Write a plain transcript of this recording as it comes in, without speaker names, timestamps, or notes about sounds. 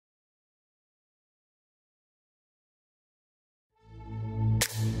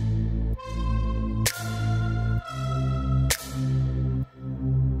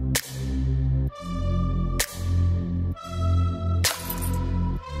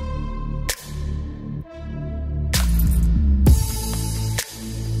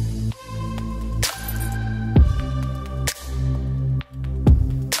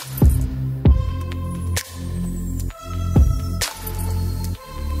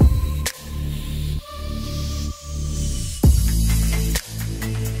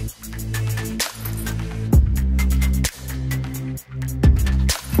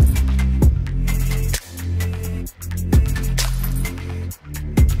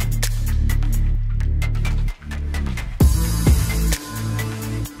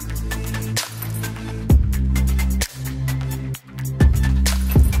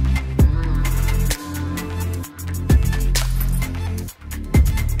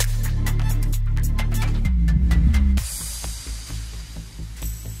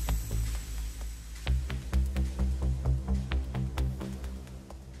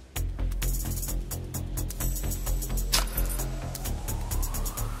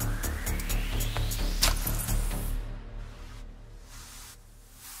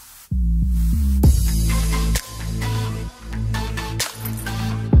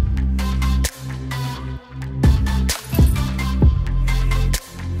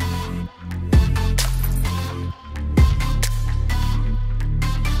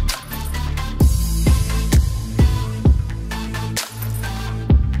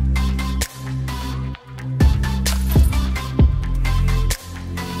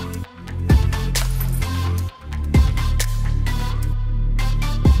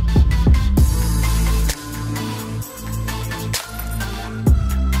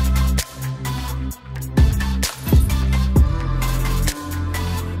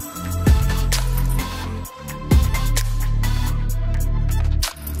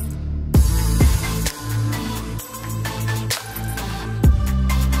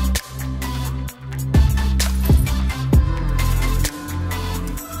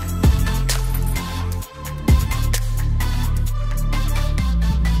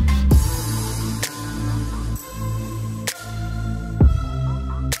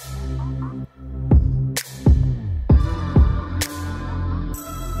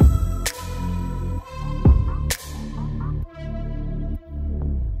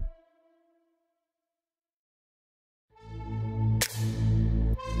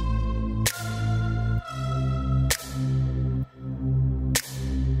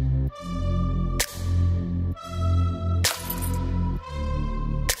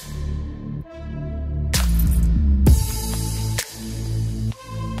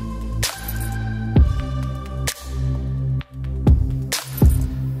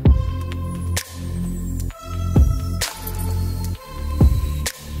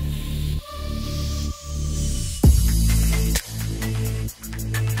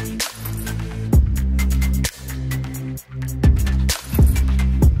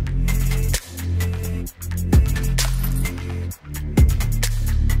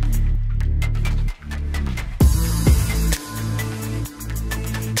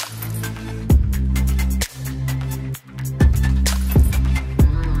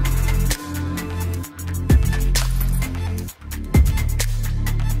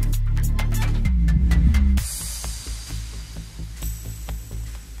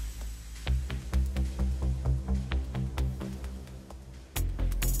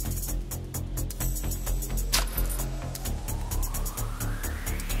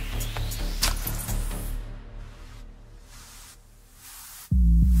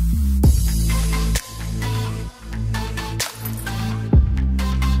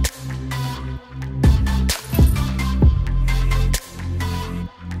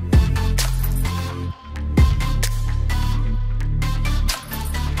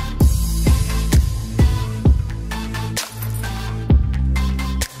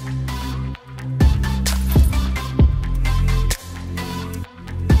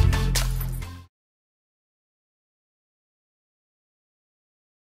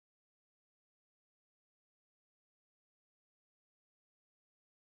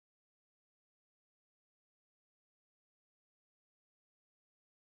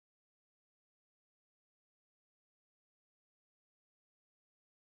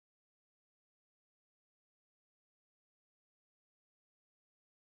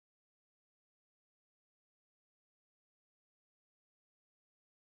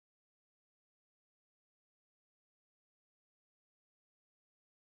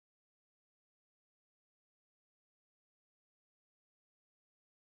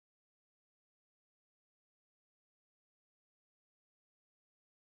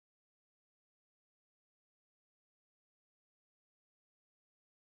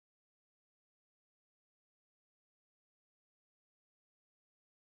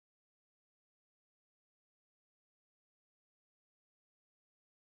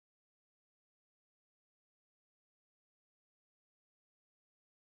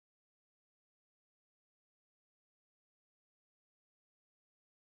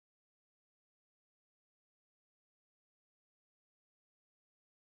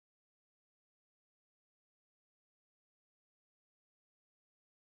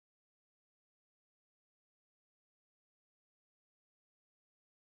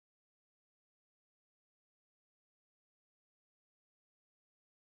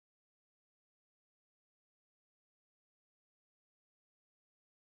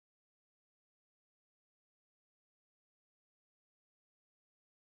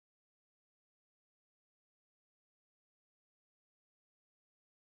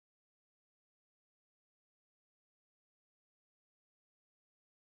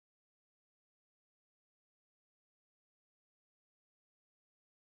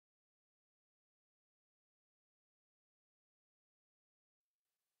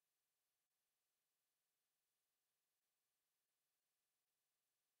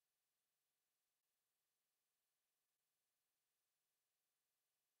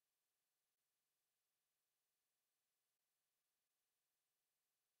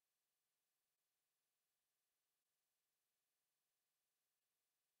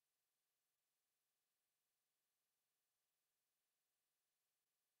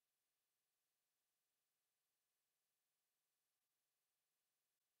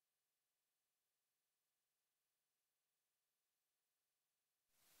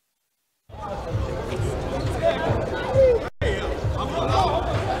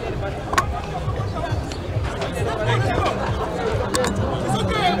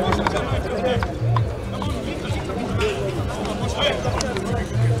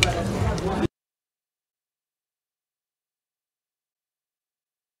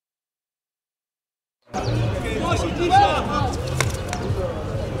Check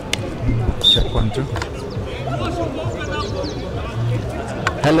 1, 2.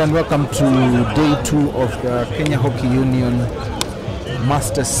 Hello and welcome to day 2 of the Kenya Hockey Union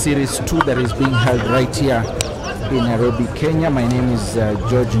Masters Series 2 that is being held right here in Nairobi, Kenya. My name is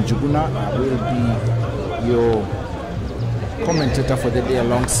George Njuguna. I will be your commentator for the day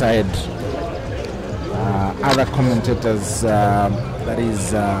alongside other commentators, that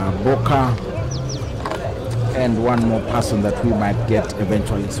is Boka and one more person that we might get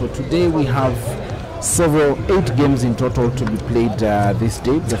eventually. So today we have 8 games in total to be played this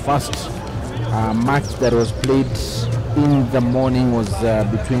day. The first match that was played in the morning was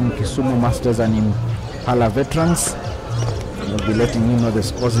between Kisumu Masters and Impala Veterans. We'll be letting you know the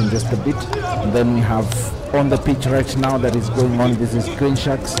scores in just a bit. And then we have on the pitch right now that is going on, this is Green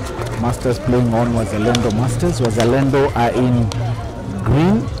Sharks Masters playing on Wazalendo Masters. Wazalendo are in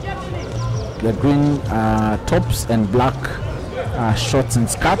green, the green tops and black shorts and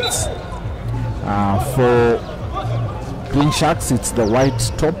skirts. For Green Sharks, it's the white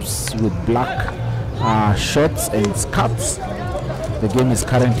tops with black shorts and skirts. The game is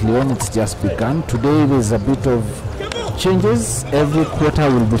currently on, it's just begun. Today there's a bit of changes. Every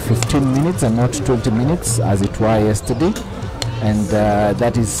quarter will be 15 minutes and not 20 minutes as it were yesterday, and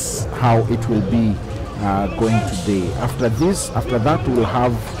that is how it will be going today. After that we'll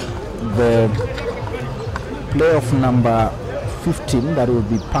have the playoff number 15 that will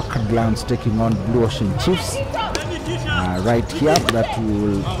be Packard Lions taking on Blue Ocean Chiefs right here. That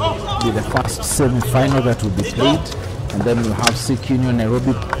will be the first semi-final that will be played, and then we'll have Sikh Union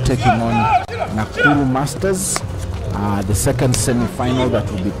Nairobi taking on Nakuru Masters, the second semi-final that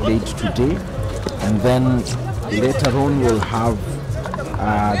will be played today. And then later on we'll have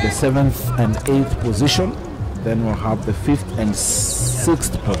the 7th and 8th position, then we'll have the 5th and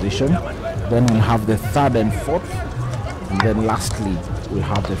 6th position, then we'll have the 3rd and 4th, and then lastly we'll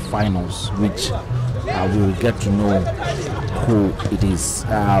have the finals, which we will get to know who it is.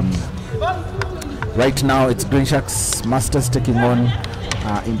 Right now it's Green Sharks Masters taking on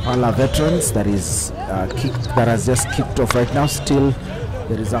Impala Veterans. That has just kicked off right now. Still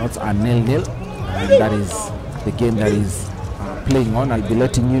the results are 0-0, and that is the game that is playing on. I'll be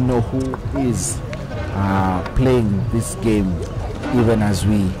letting you know who is playing this game even as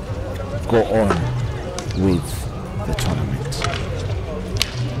we go on with the tournament.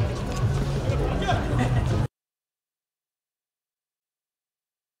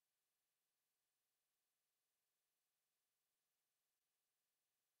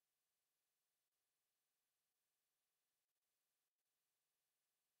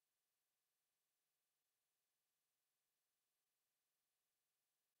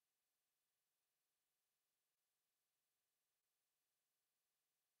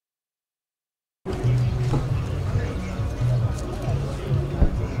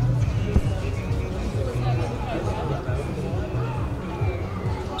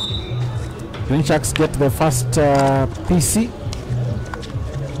 Green Sharks get the first PC.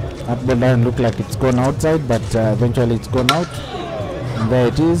 That ball doesn't look like it's gone outside, but eventually it's gone out. And there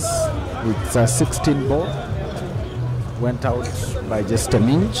it is. It's a 16 ball. Went out by just an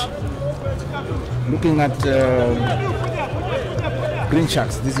inch. Looking at Green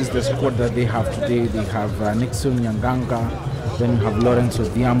Sharks, this is the squad that they have today. They have Nixon Nyanganga, then you have Lawrence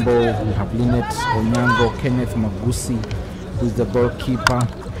Odhiambo, we have Lynette Onyango, Kenneth Magusi, who's the goalkeeper.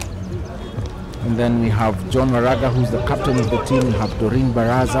 And then we have John Waraga, who's the captain of the team. We have Doreen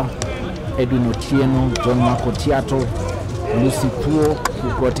Baraza, Edwin Otieno, John Marco Tiato, Lucy Puo, who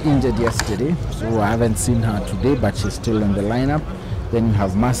got injured yesterday, so I haven't seen her today, but she's still in the lineup. Then we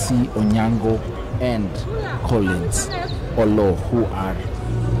have Mercy Onyango and Collins Olo, who are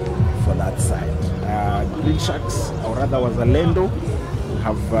for that side. Green Sharks, or rather Wazalendo, we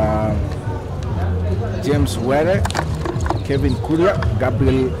have James Were, Kevin Kuria,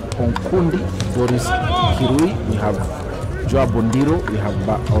 Gabriel Onkundi, Boris Kirui, we have Joa Bondiro, we have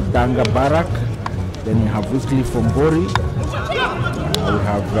Odanga Barak, then we have Wycliffe Fombori, we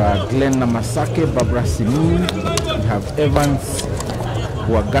have Glenn Namasake, Barbara Simini, we have Evans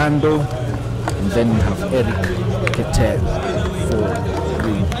Wagando, and then we have Eric Ketel for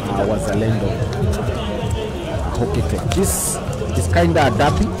Wazalendo Hockey Club. This is kind of a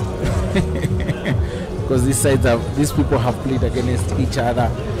derby. Because these people have played against each other,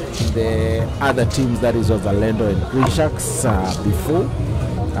 the other teams, that is Wazalendo and Green Sharks before,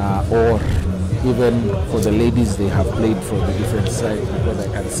 or even for the ladies, they have played for the different sides, because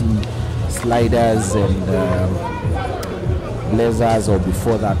I can see Sliders and Lasers, or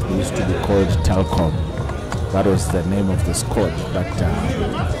before that they used to be called Telcom. That was the name of the squad. But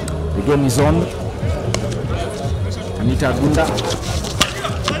the game is on. Anita Agunda,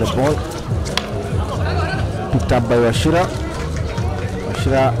 the ball picked up by Washira.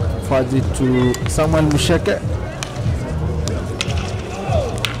 Washira forwards it to Samuel Musheke.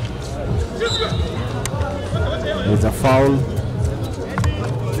 There's a foul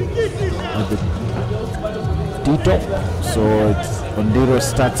at the Tito, so it's Ondiro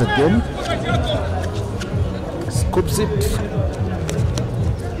starts again. Scoops it.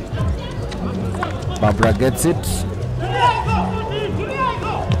 Barbara gets it,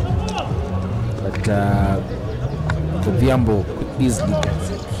 but Kobiambo easily gets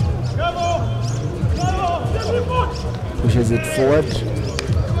it. Pushes it forward.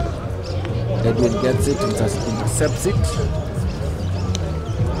 Edwin gets it, intercepts it.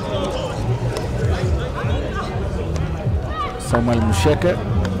 Samuel Musheke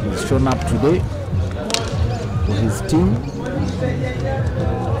has shown up today for his team.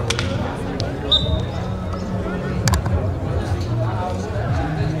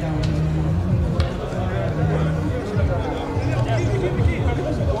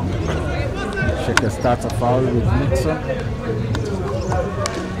 Musheke starts a foul with Nixon.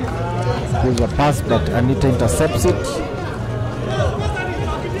 There's a pass, but Anita intercepts it.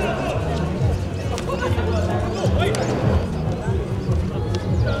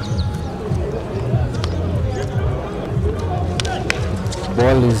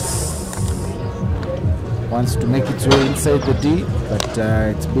 Ball wants to make its way inside the D, but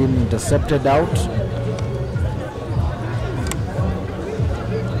it's been intercepted out.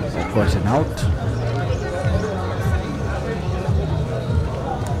 Gotten out.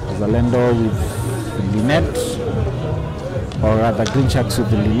 Zalendo with Lynette, or rather Green Sharks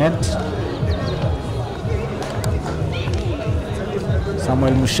with Lynette.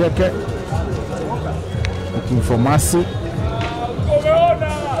 Samuel Musheke looking for Mercy.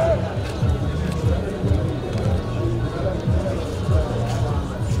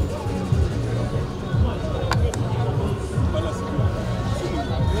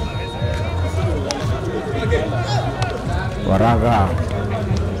 Waraga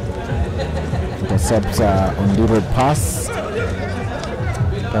intercepts Ondiro pass,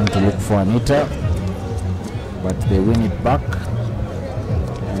 trying to look for Anita, but they win it back,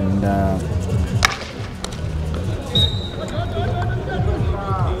 and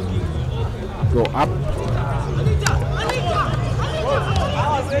go up.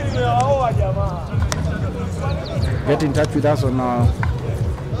 Get in touch with us on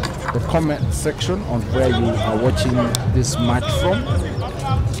the comment section on where you are watching this match from,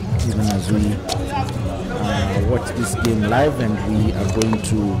 even as we watch this game live, and we are going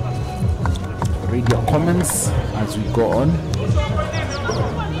to read your comments as we go on.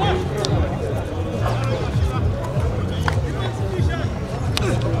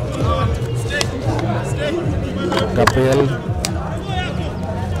 Gabriel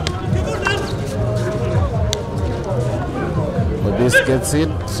this gets it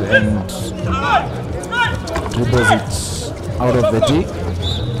and dribbles it out of the D.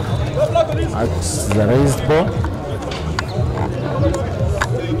 That's the raised ball.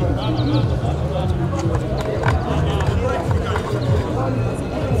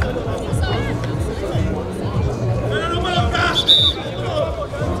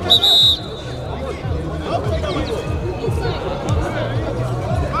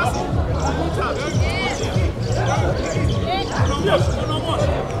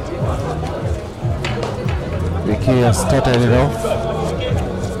 Vicky has started it off.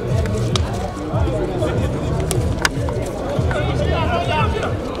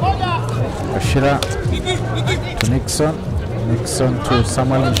 Ashira to Nixon. Nixon to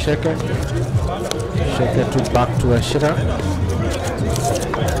Samuel Musheke. Musheke to back to Ashira.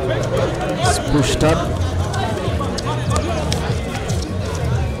 It's pushed up.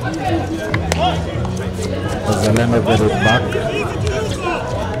 Zalendo got it back.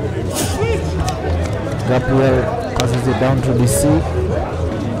 Gabriel passes it down to DC.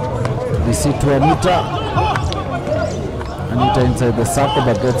 DC to Anita. Anita inside the circle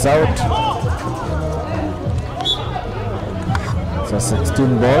but gets out. It's a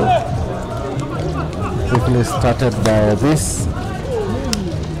 16 ball. Quickly started by this.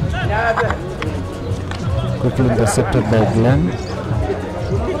 Quickly intercepted by Glenn.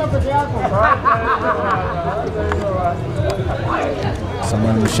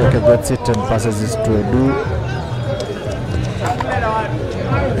 Someone Musheke gets it and passes it to Edu.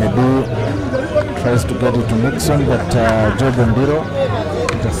 Edu tries to get it to Nixon, but Joe Bondiro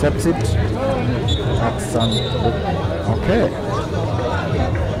intercepts it. That's okay.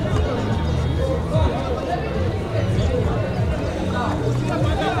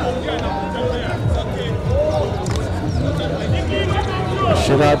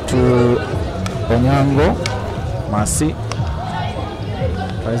 Washira to Onyango. Masi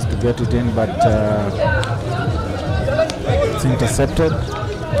tries to get it in, but it's intercepted.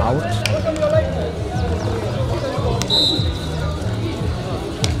 Out.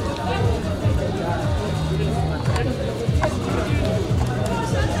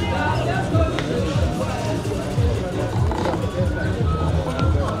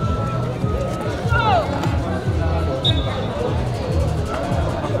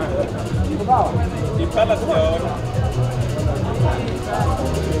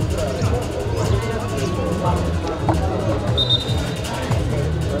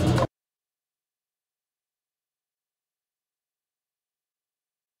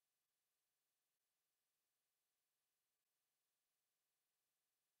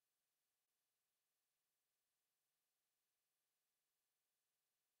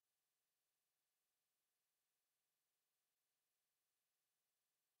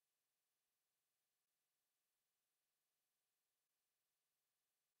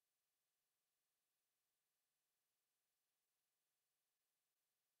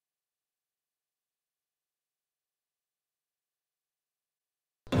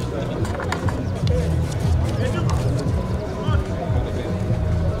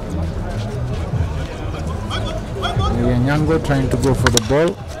 Nyango trying to go for the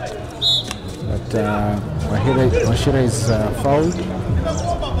ball, but Washira is fouled.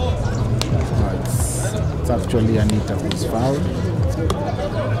 It's actually Anita who's fouled.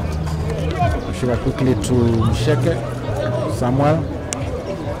 Washira quickly to Msheke. Samuel.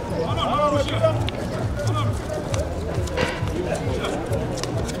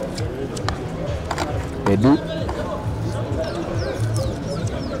 Edu.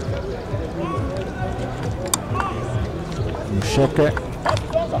 Msheke.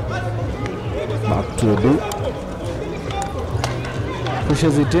 Back to Edu.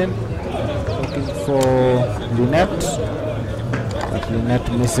 Pushes it in. Looking for Lynette. But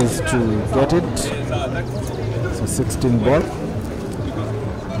Lynette misses to get it. It's a 16 ball.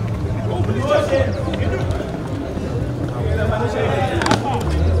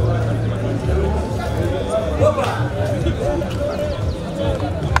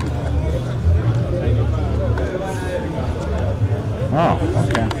 Oh,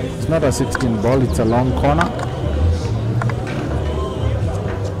 okay. It's not a 16 ball, it's a long corner.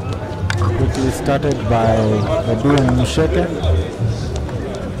 Quickly started by Edu and Msheke.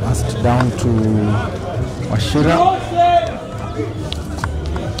 Passed down to Washira.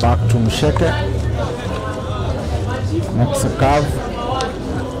 Back to Msheke. Makes a curve.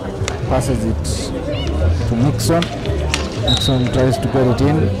 Passes it to Nixon. Nixon tries to get it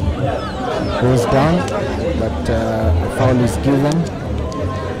in. Goes down, but a foul is given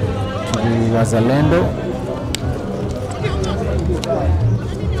to the Wazalendo.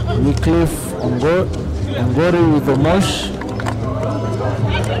 Wycliffe Ongori with the mosh.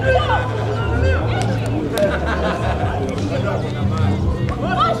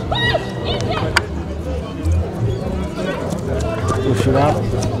 Push it up.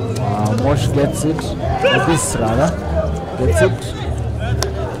 Mosh gets it. This rather gets it.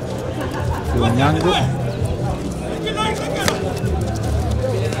 To Onyango.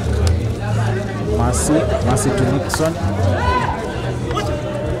 Masi to Nixon.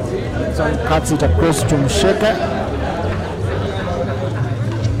 Nixon cuts it across to Msheke.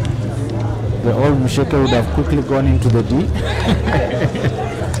 The old Msheke would have quickly gone into the D.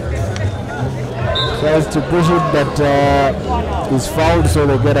 Tries to push it, but is fouled, so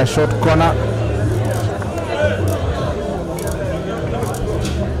they get a short corner.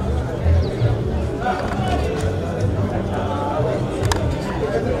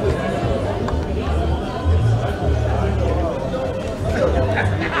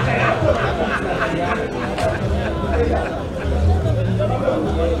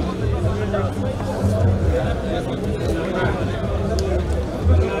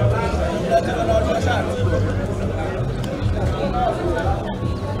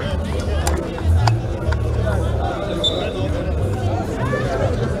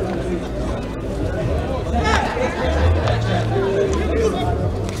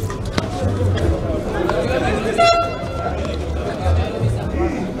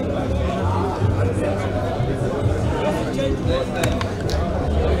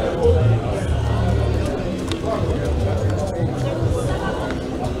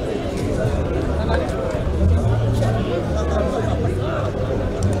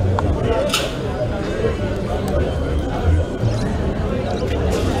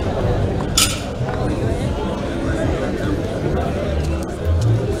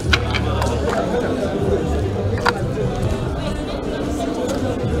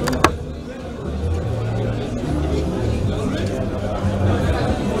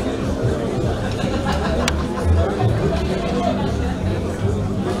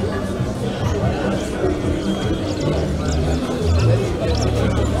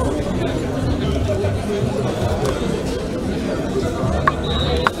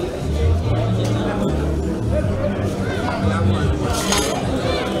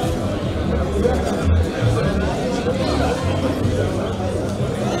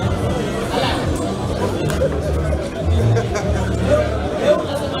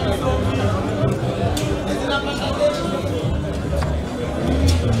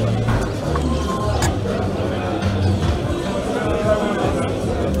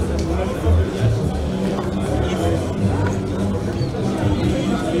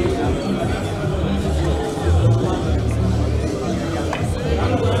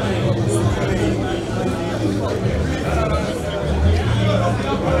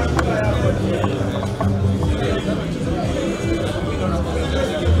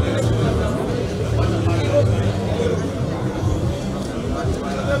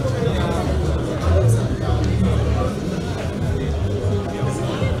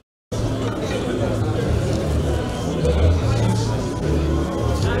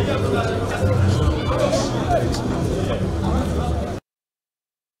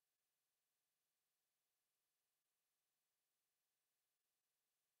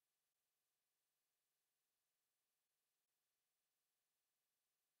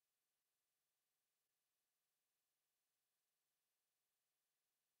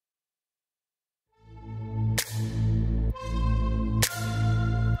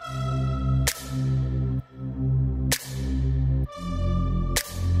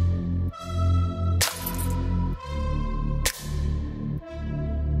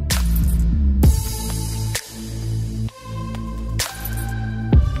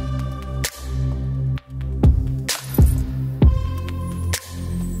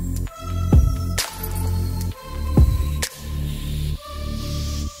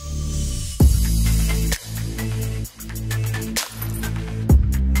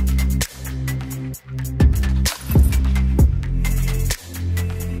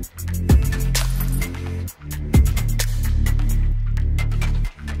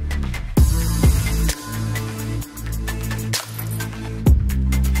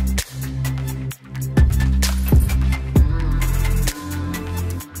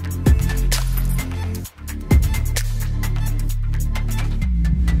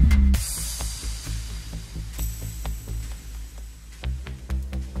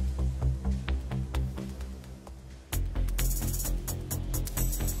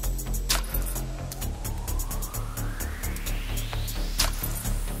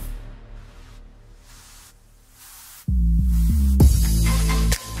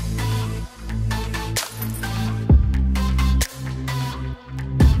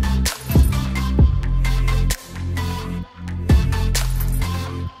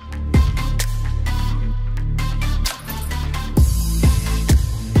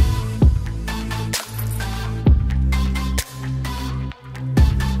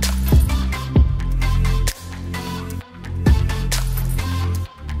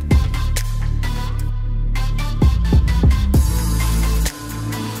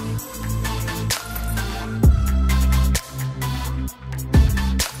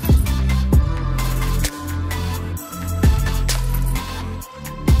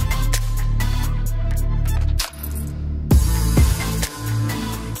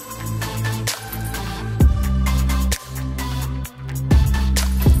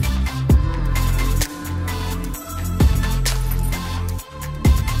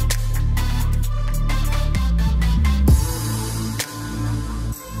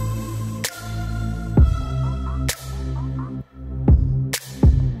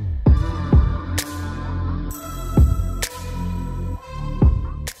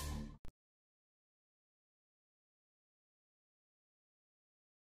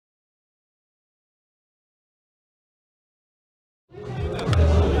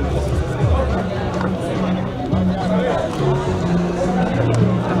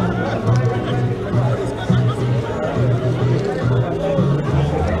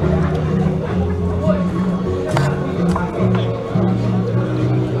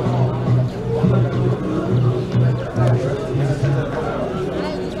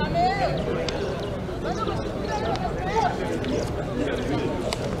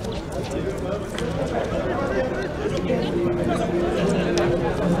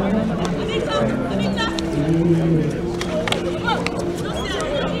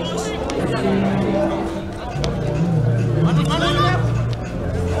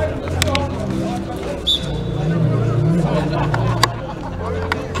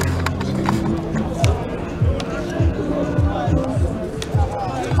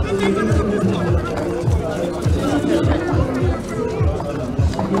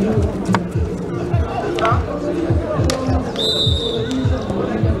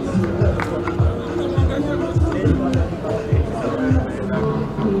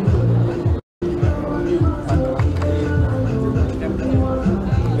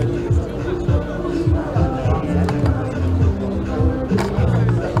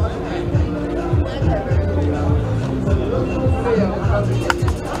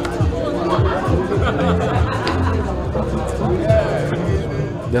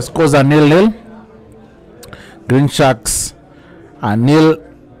 The scores are 0-0. Green Sharks are 0.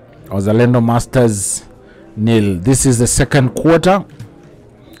 Ozalendo Masters 0. This is the second quarter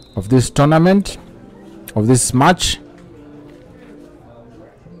of this tournament, of this match.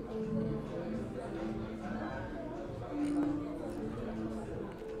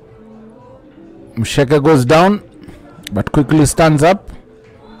 Msheke goes down, but quickly stands up.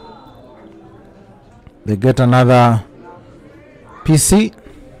 They get another PC.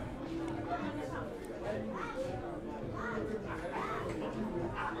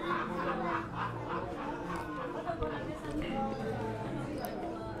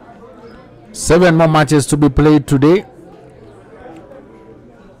 Seven more matches to be played today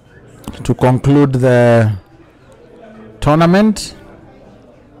to conclude the tournament.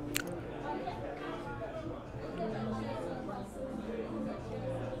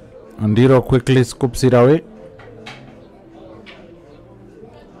 Andiro quickly scoops it away.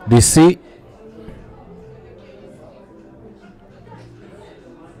 DC.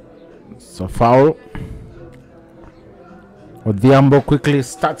 It's a foul. Odhiambo quickly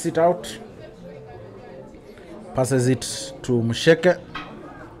starts it out. Passes it to Msheke.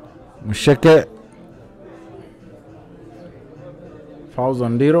 Msheke fouls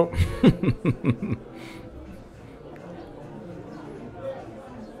on Diro.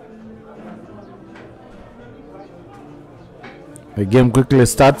 The game quickly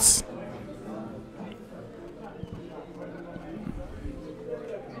starts.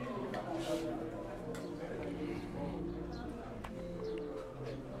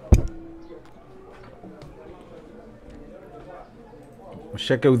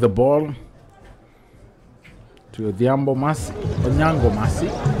 Msheke with the ball to Odhiambo Masi, Onyango Masi.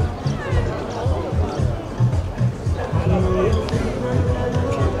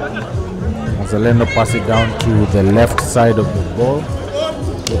 Mazalendo pass it down to the left side of the ball,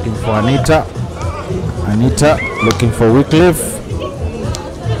 looking for Anita. Anita looking for Wycliffe.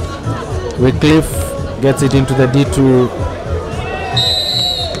 Wycliffe gets it into the D2.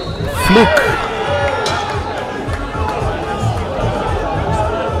 Flick.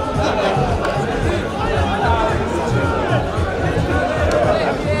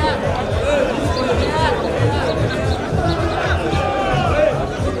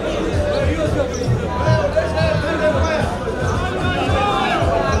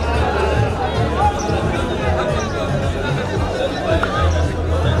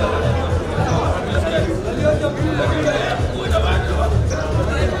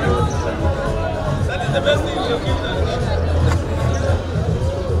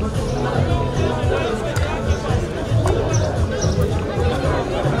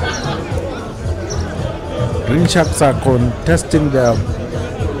 Green Sharks are contesting the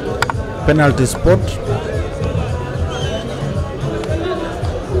penalty spot.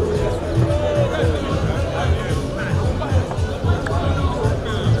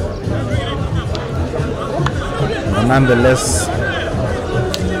 But nonetheless,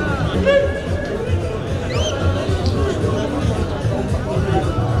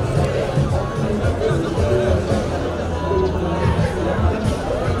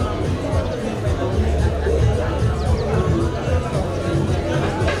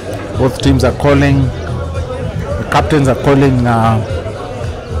 both teams are calling, the captains are calling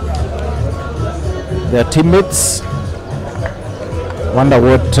their teammates. Wonder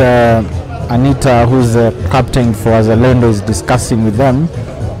what Anita, who's the captain for Azalendo, is discussing with them.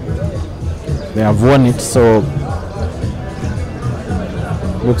 They have won it, so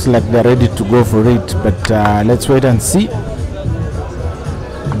looks like they're ready to go for it, but let's wait and see.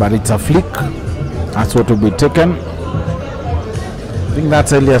 But it's a flick, that's what will be taken. I think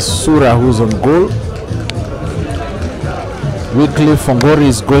that's Elias Sura who's on goal. Wycliffe Fongori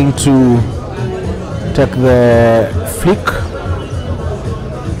is going to take the flick.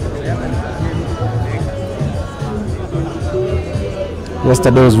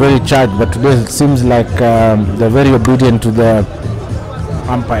 Yesterday was very charged, but today it seems like they're very obedient to the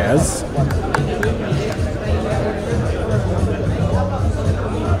umpires.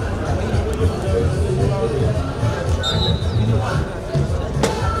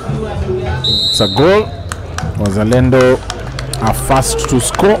 It's a goal. Wazalendo are fast to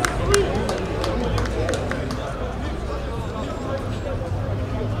score.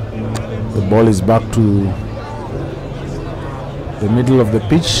 The ball is back to the middle of the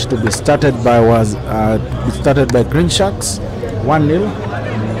pitch to be started by Green Sharks. 1-0.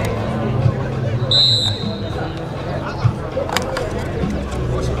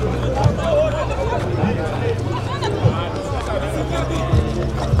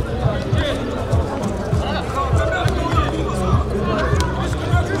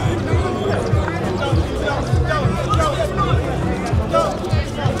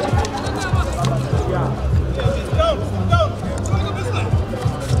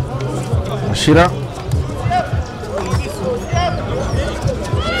 Shira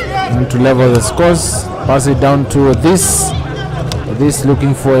and to level the scores, pass it down to this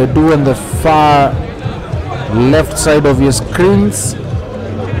looking for a do on the far left side of your screens.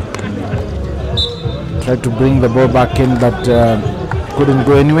 Tried to bring the ball back in, but couldn't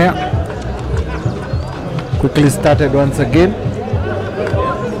go anywhere. Quickly started once again.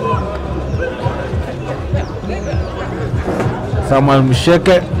 Samuel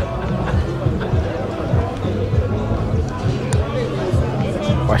Msheke.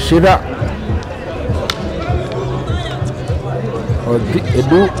 Washira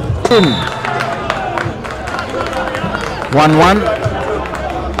Edu in 1-1.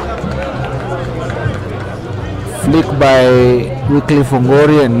 Flick by Wycliffe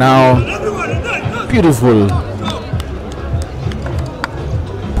Ongori, and now beautiful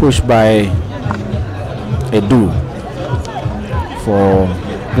push by Edu for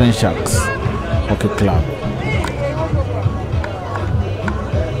Green Sharks Hockey Club.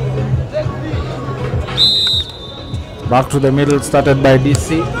 Back to the middle, started by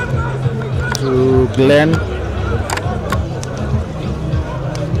DC to Glenn.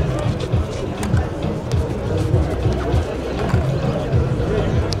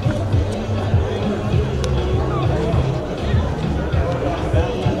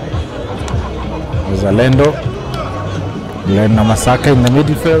 Zalendo. Glenn Namasaka in the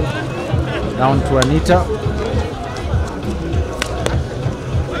midfield. Down to Anita.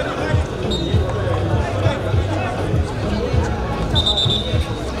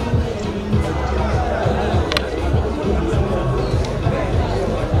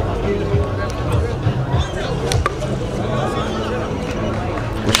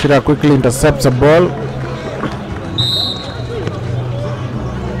 Shira quickly intercepts a ball.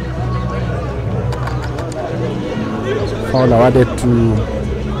 Foul awarded to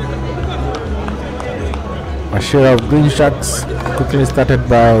Ashira of Green Sharks, quickly started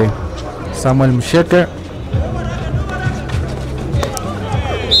by Samuel Msheke.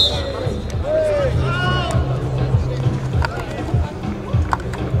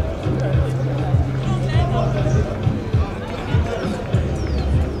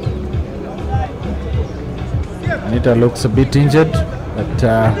 Anita looks a bit injured, but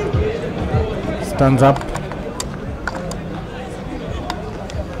stands up.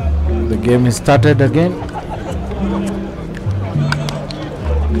 The game is started again.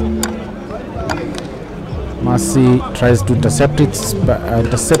 Mercy tries to intercept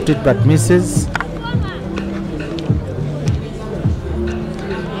it but misses.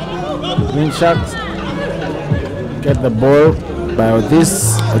 Green Sharks get the ball by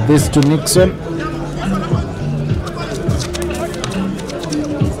this to Nixon.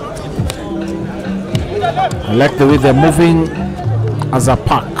 I like the way they're moving as a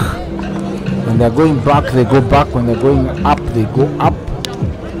pack. When they're going back, they go back. When they're going up, they go up.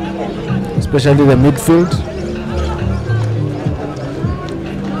 Especially the midfield.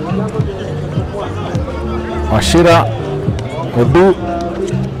 Ashira Edu.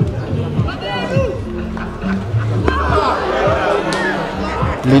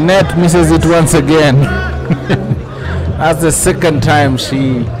 Lynette misses it once again. That's the second time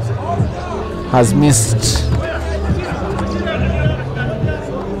she has missed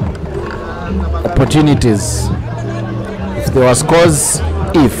opportunities. If there were scores,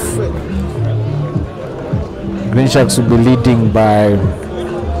 Green Sharks will be leading by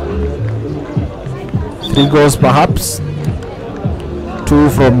 3 goals perhaps. 2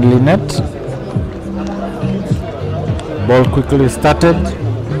 from Lynette. Ball quickly started.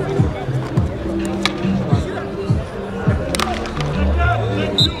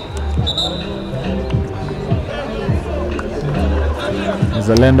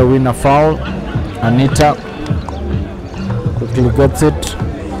 Zalendo win a foul. Anita quickly gets it,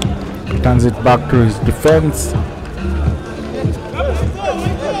 turns it back to his defense.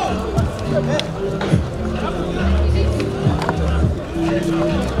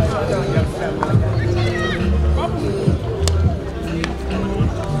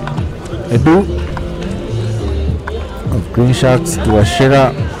 Edu of Green Sharks to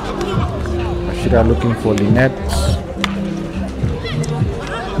Ashira. Ashira looking for Lynette.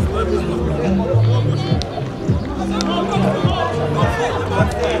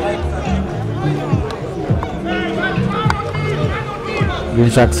 Green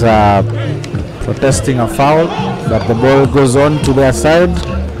Sharks are protesting a foul, but the ball goes on to their side.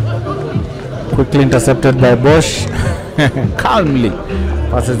 Quickly intercepted by Bosch. Calmly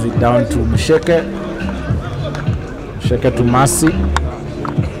passes it down to Msheke. Msheke to Mercy.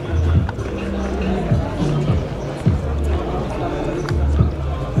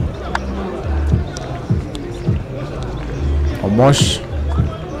 Omosh.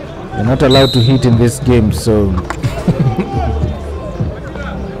 You're not allowed to hit in this game, so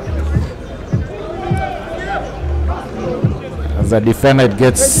as a defender it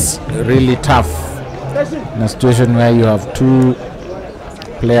gets really tough in a situation where you have two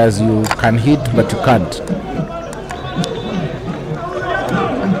players you can hit but you can't.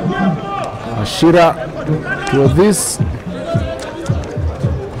 Ashira to this.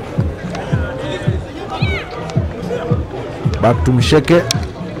 Back to Msheke.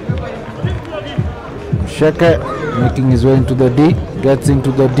 Msheke making his way into the D, gets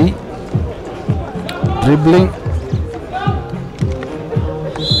into the D, dribbling,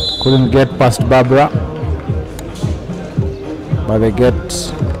 couldn't get past Barbara, but they get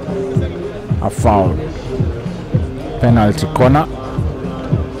a foul. Penalty corner,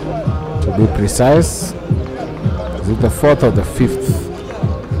 to be precise. Is it the fourth or the fifth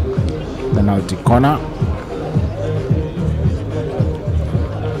penalty corner?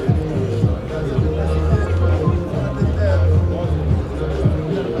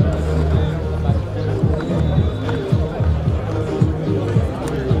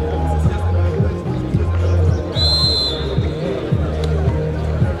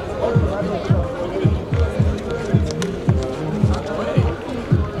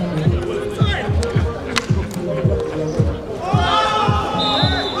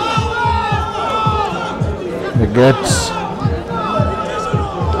 Gets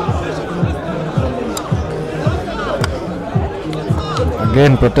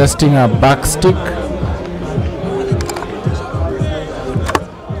again protesting a back stick.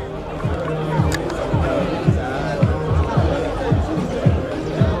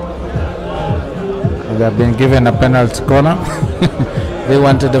 They have been given a penalty corner. They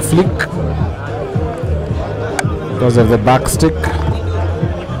wanted a flick because of the back stick.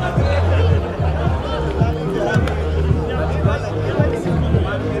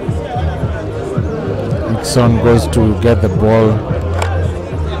 Son goes to get the ball.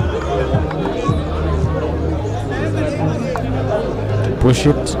 To push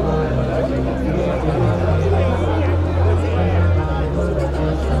it.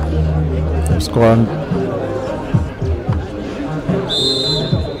 Scored.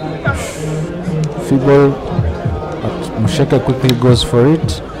 Feeble, but Msheke quickly goes for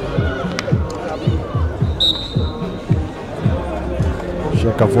it.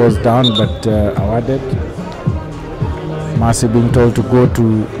 Msheke falls down, but awarded. Mercy being told to go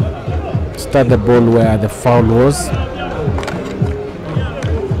to start the ball where the foul was.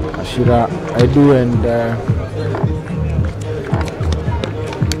 Ashira, Aidu and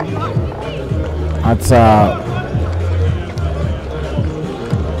that's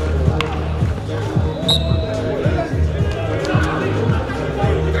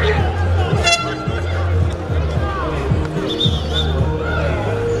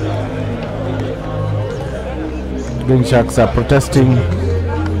Green Sharks are protesting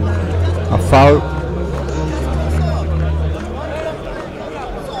a foul.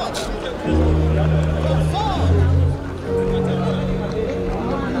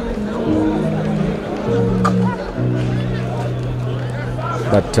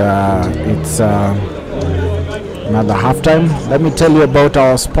 But it's another halftime. Let me tell you about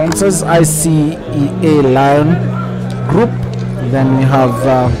our sponsors: ICEA Lion Group. Then we have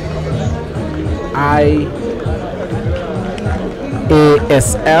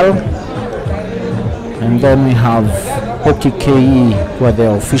ASL, and then we have Hockey KE, who are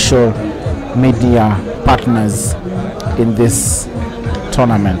the official media partners in this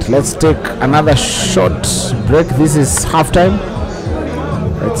tournament. Let's take another short break. This is halftime.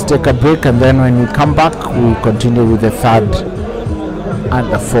 Let's take a break, and then when we come back, we'll continue with the third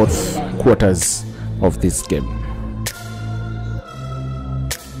and the fourth quarters of this game.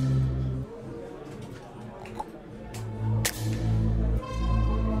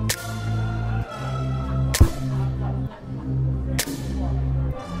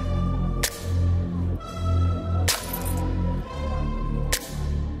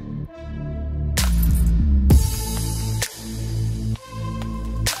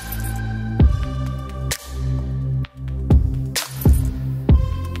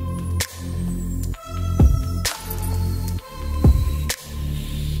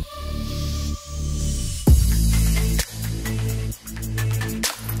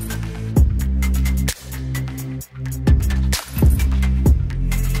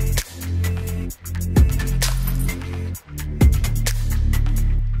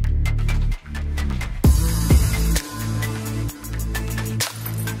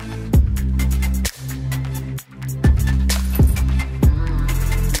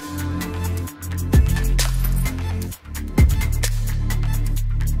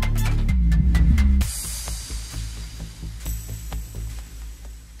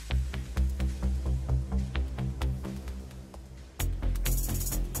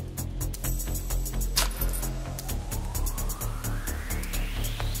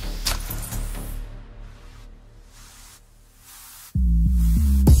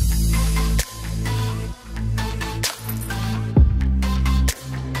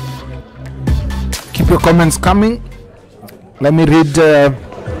 Your comments coming. Let me read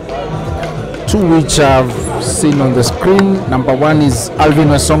two which I've seen on the screen. Number one is Alvin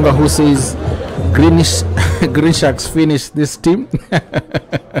Wesonga, who says Green Sharks finish this team.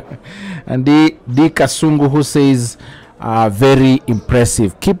 And D Kasungu, who says very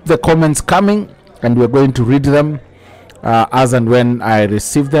impressive. Keep the comments coming and we're going to read them as and when I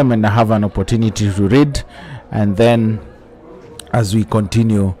receive them and I have an opportunity to read, and then as we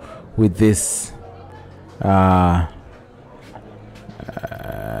continue with this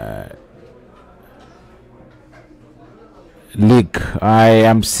league. I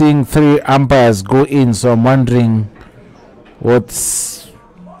am seeing 3 umpires go in, so I'm wondering what's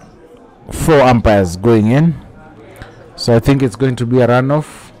 4 umpires going in. So I think it's going to be a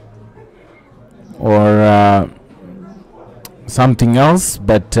runoff or something else,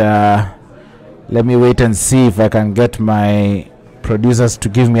 but let me wait and see if I can get my producers to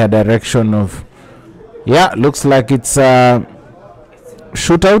give me a direction of. Yeah, looks like it's a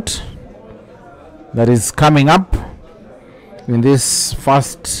shootout that is coming up in this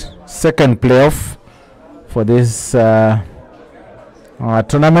second playoff for this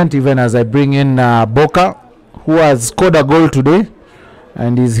tournament, even as I bring in Boca, who has scored a goal today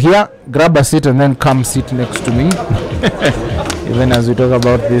and is here. Grab a seat and then come sit next to me. Even as we talk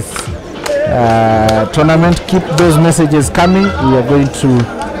about this tournament, keep those messages coming. We are going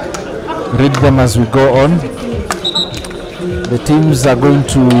to read them as we go on. The teams are going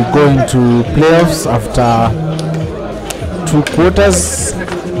to go into playoffs after 2 quarters.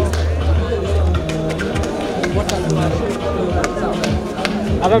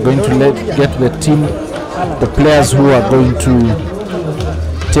 I'm going to get the players who are going to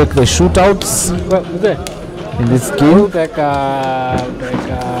take the shootouts in this game.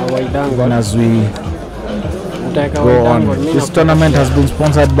 And as we go on, this tournament has been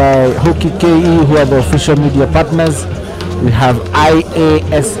sponsored by Hockey KHU, who are the official media partners. We have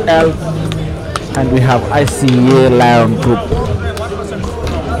IASL and we have ICA Lion Group.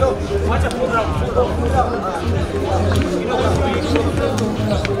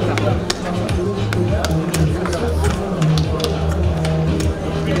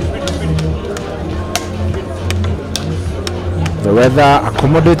 The weather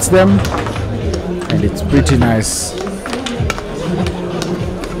accommodates them and it's pretty nice.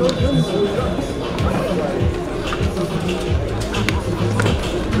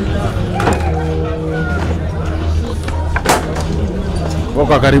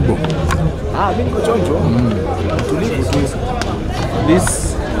 Boka karibu. Mimi niko chonjo. Tulivu tu.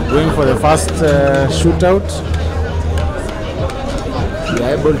 This going for the first shootout. We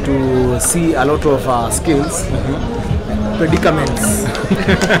are able to see a lot of skills. Predicaments.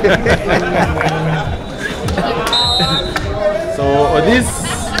 So this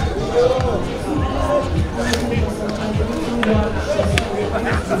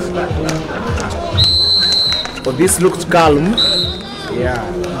This looked calm, yeah,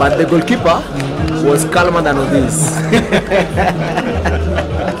 but the goalkeeper was calmer than Odis.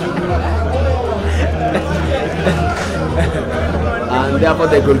 And therefore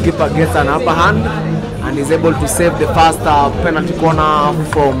the goalkeeper gets an upper hand and is able to save the first penalty corner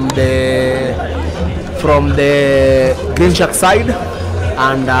from the Green Shark side.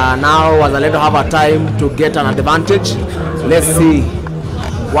 and now Wazalendo have a time to get an advantage. Let's see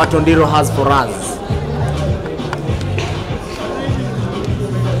what Ondiro has for us.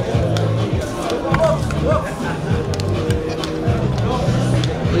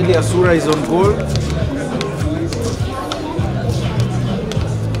 Really, Asura is on goal.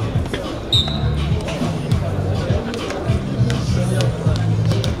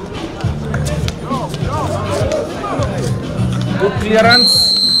 Good clearance.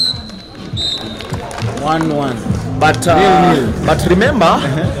 1-1. But remember,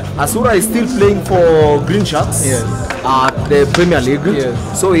 Asura is still playing for Green Sharks at the Premier League.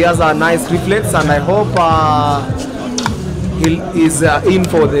 Yes. So he has a nice reflex, and I hope he is in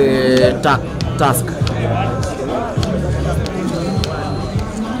for the task.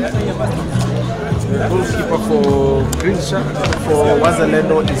 The goalkeeper for Green Shark for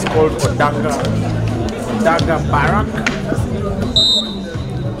Wazalendo is called Odanga Barak.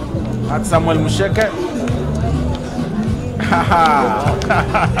 That's Samuel Musheke.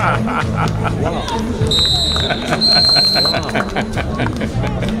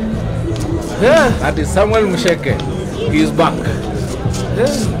 Yeah. That is Samuel Musheke. He is back.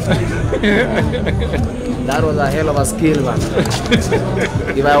 That was a hell of a skill, man.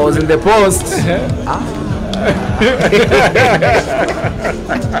 If I was in the post,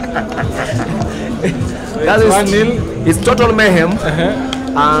 that is 1-0. It's total mayhem,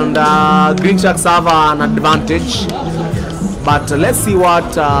 and Green Sharks have an advantage. But let's see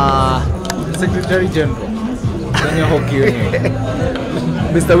what Secretary General Kenya Hockey Union.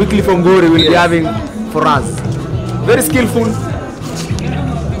 Mr. Wycliffe Ongori will be having for us. Very skillful,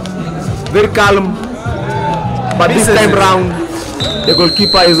 very calm, but this time round the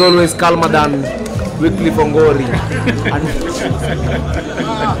goalkeeper is always calmer than Wycliffe Ongori.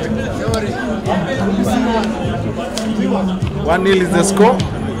 1-0 is the score.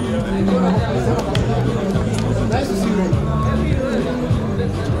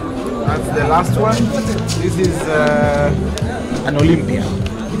 That's the last one. This is an Olympian.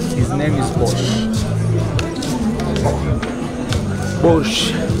 His name is Bosch.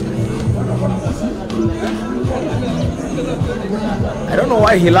 I don't know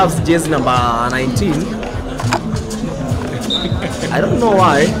why he loves jersey number 19. I don't know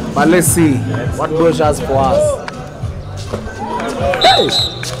why, but let's see what Bosch has for us. Hey!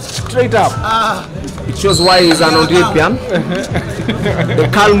 Straight up. It shows why he's an Olympian. The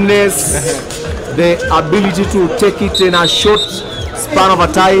calmness, the ability to take it in a short span of a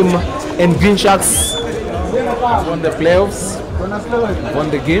time, and Green Sharks Won the playoffs. Won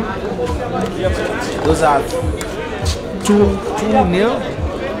the game. Those are 2-0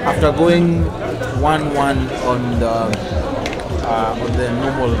 after going 1-1 on the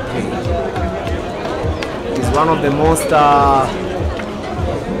normal play. is one of the most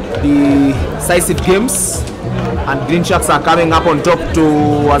decisive games, and Green Sharks are coming up on top to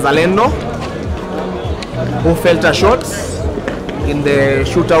Wazalendo, who felt a shot in the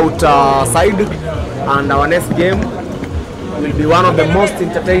shootout side. And our next game will be one of the most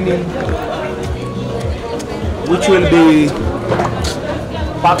entertaining, which will be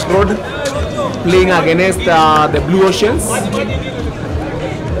Park Road playing against the Blue Oceans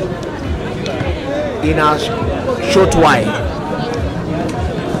in a short while.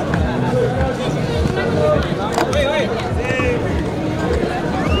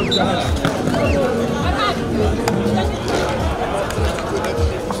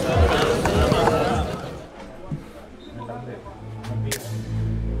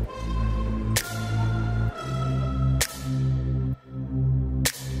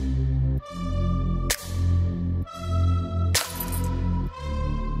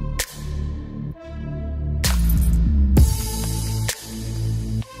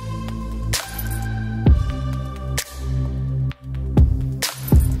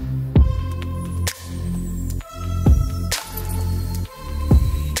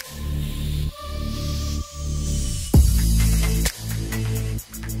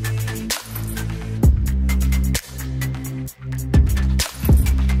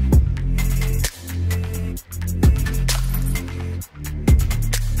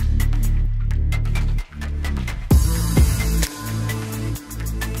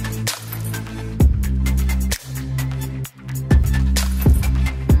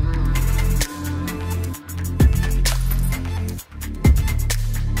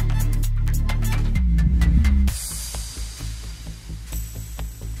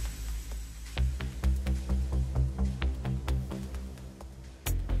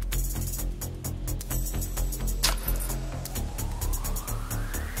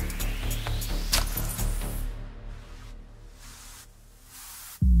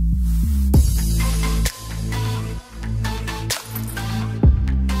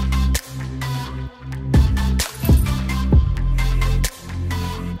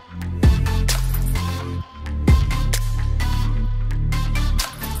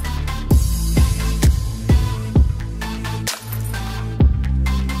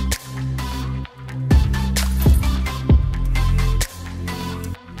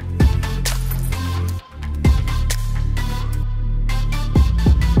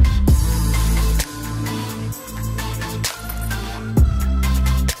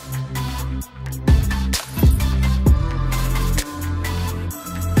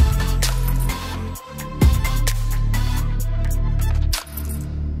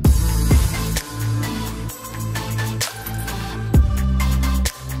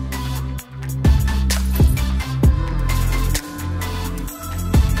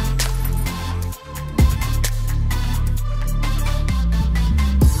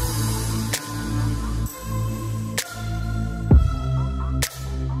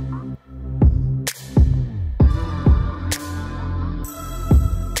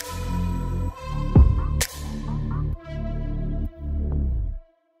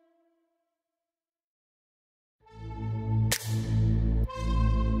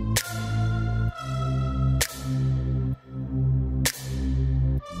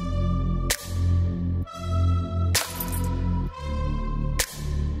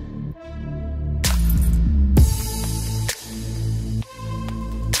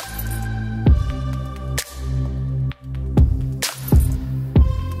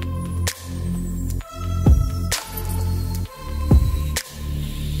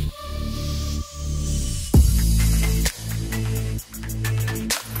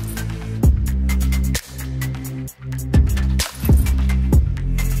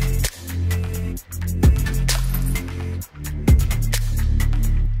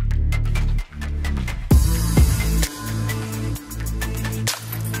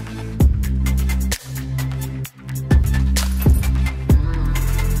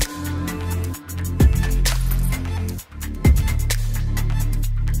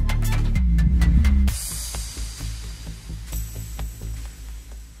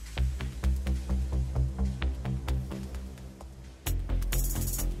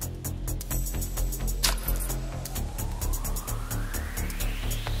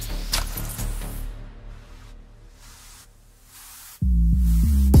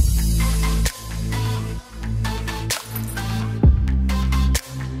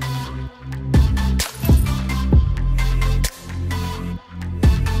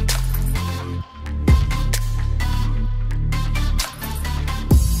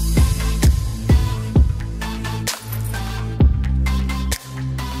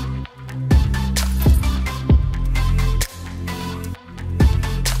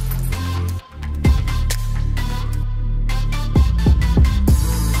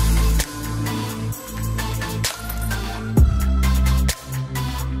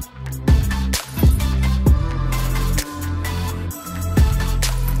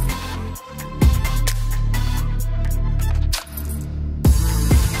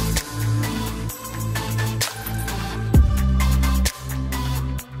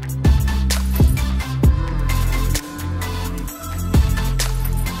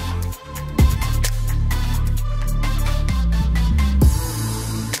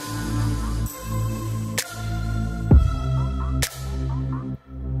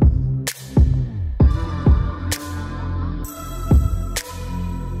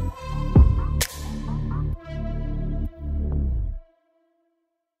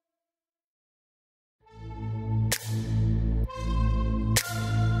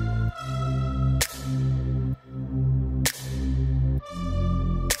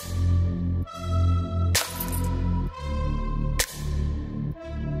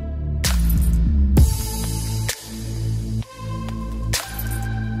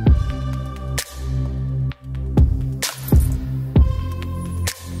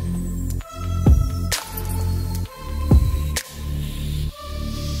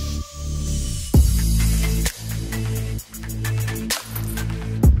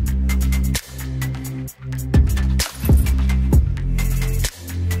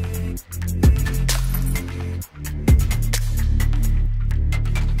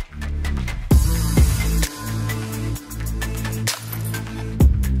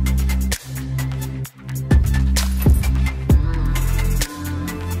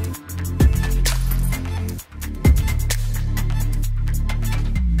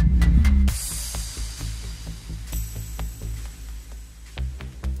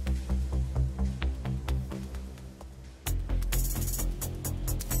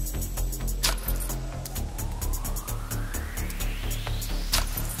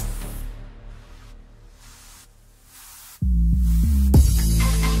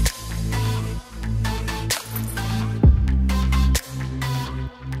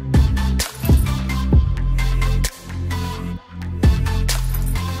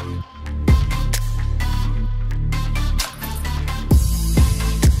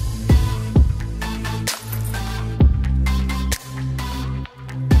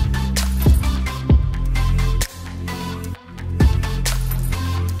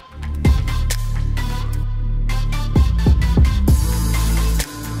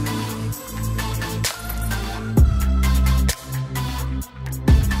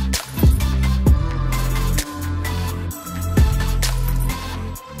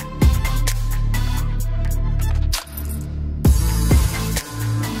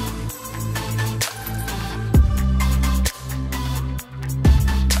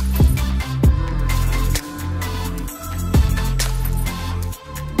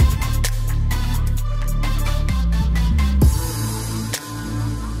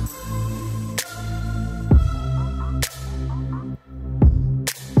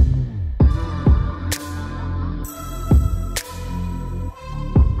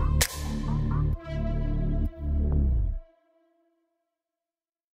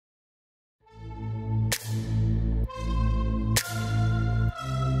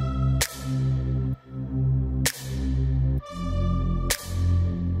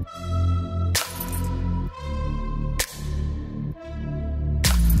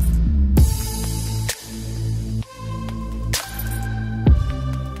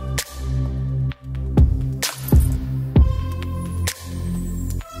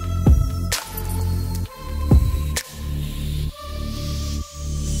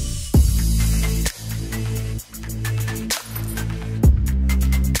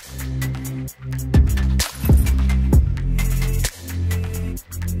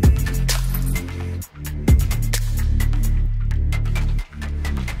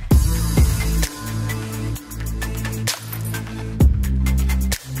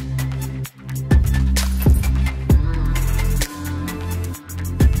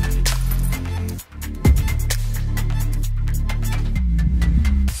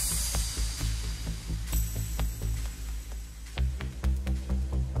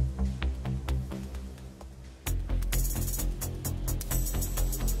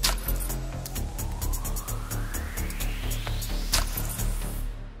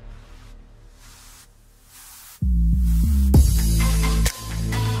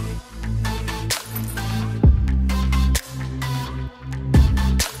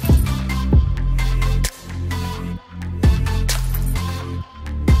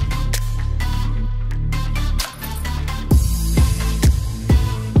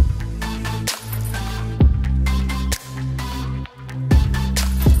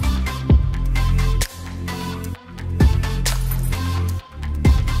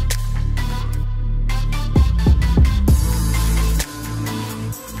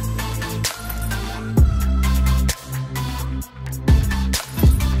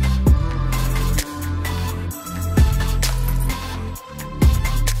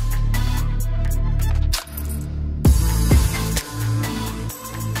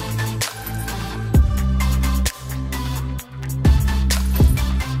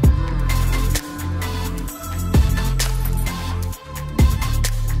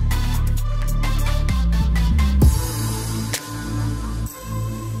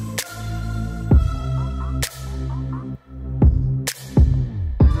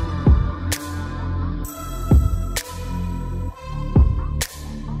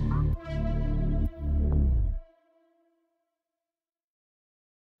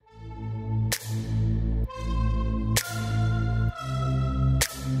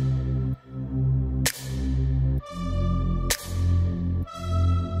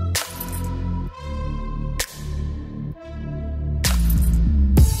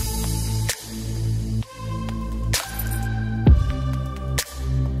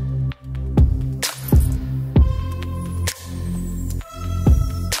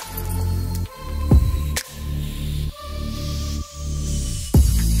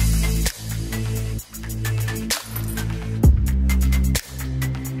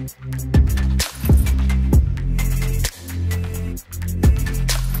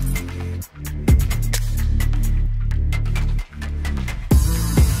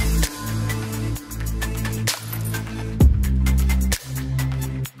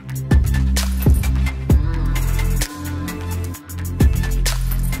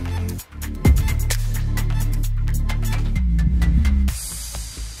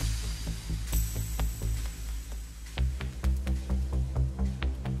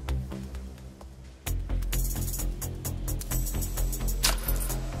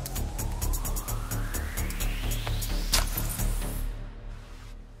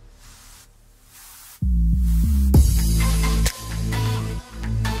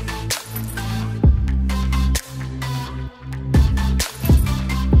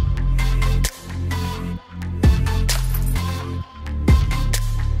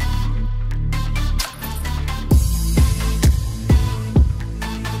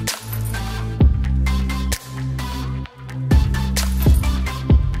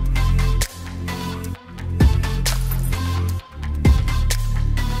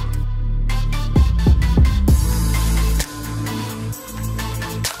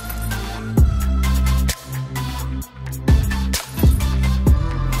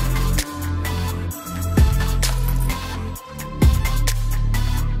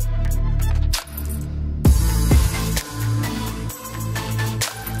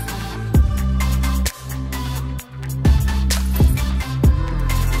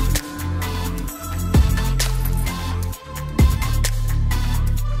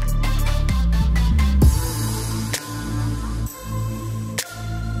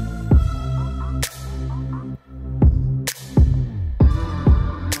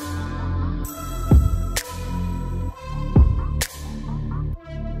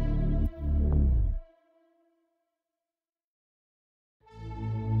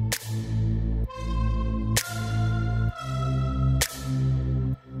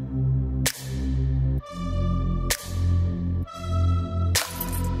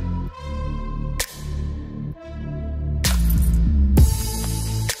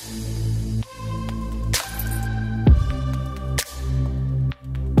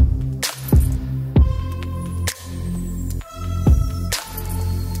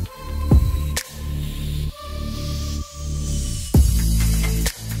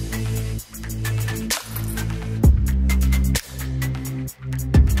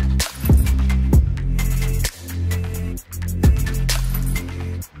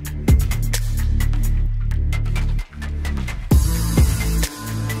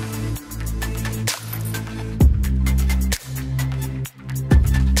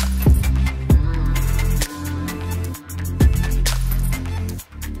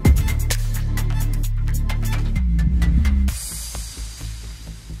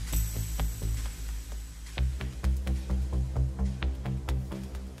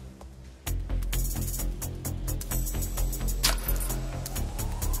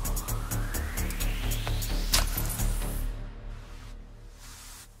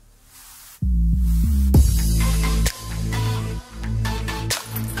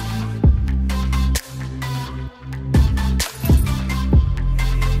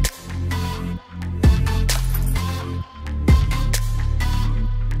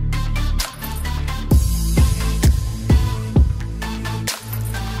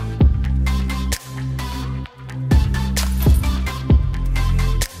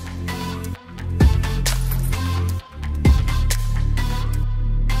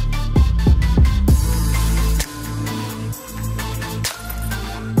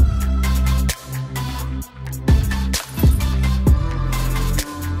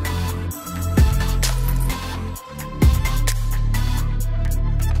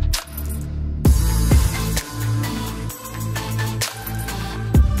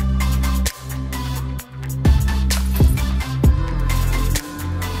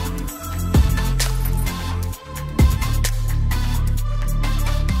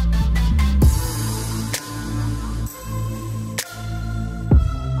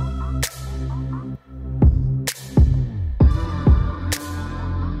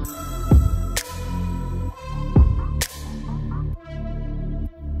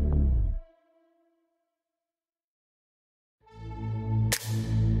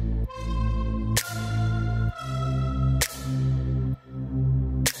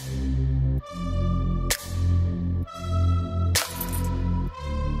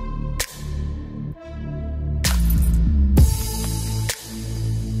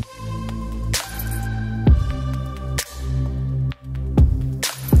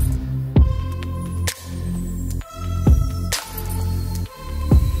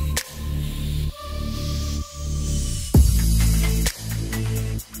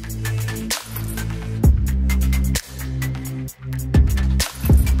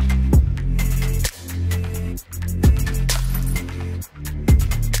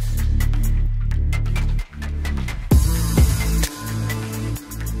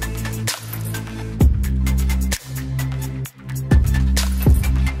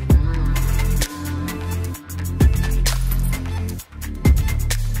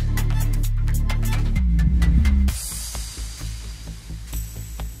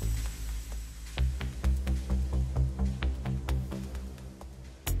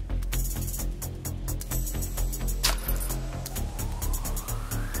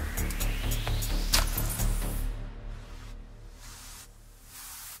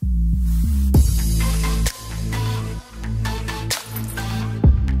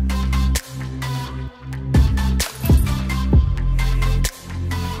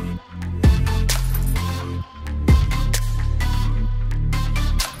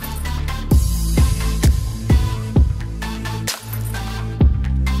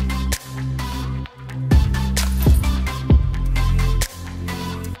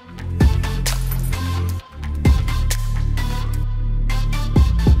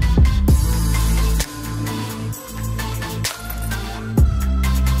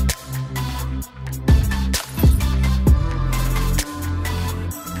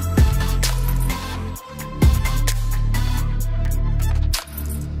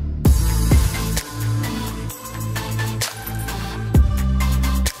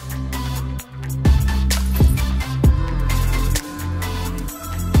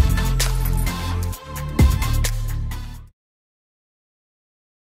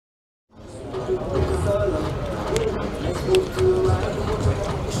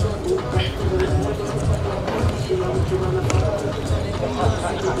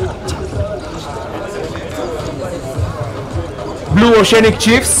 Blue Oceanic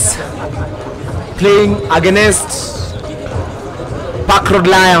Chiefs playing against Park Road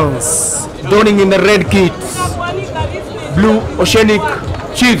Lions, donning in the red kits. Blue Oceanic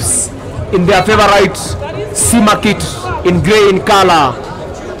Chiefs in their favorite Sima kit in grey in color.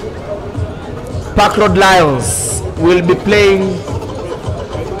 Park Road Lions will be playing.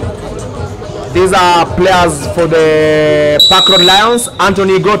 These are players for the Park Road Lions: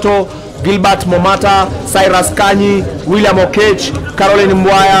 Anthony Goto, Gilbert Momata, Cyrus Kanyi, William Okech, Caroline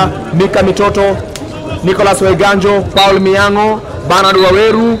Mbwaya, Mika Mitoto, Nicholas Weganjo, Paul Miango, Bernard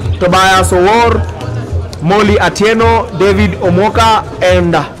Waweru, Tobias Owor, Molly Atieno, David Omoka,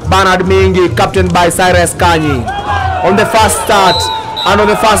 and Bernard Mingi, captained by Cyrus Kanyi. On the first start and on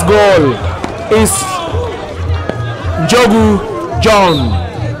the first goal is Njogu John.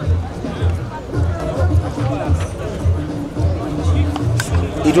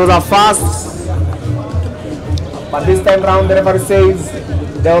 It was a first, but this time round the referee says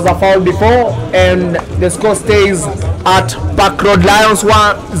there was a foul before, and the score stays at Park Road Lions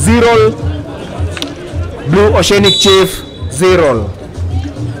 1-0, Blue Oceanic Chief 0.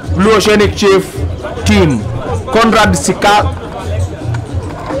 Blue Oceanic Chief team: Conrad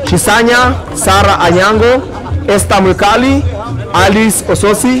Chisanya, Sarah Anyango, Esther Mwikali, Alice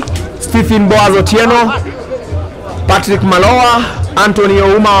Ososi, Stephen Boaz Otieno, Patrick Maloa, Anthony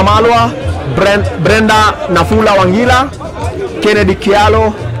Ouma Wamalwa, Brenda Nafula Wangila, Kennedy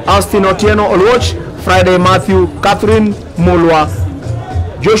Kialo, Austin Otieno Olwoch, Friday Matthew, Catherine Mulwa,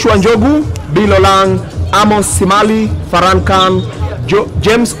 Joshua Njogu, Bill Olang, Amos Simali, Farhan Khan,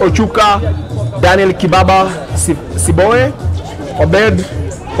 James Ochuka, Daniel Kibaba Siboe, Obed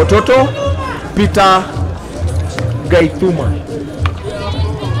Ototo, Peter Gaituma.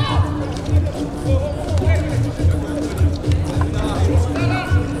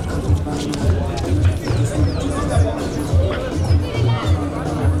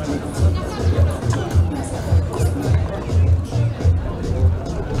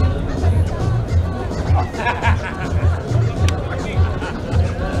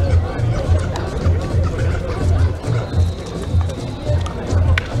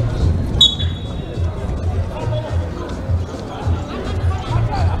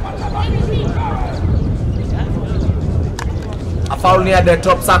 Foul near the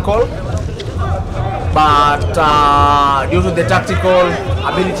top circle, but due to the tactical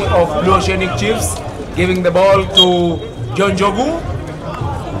ability of Blue Oceanic Chiefs, giving the ball to John Jogu,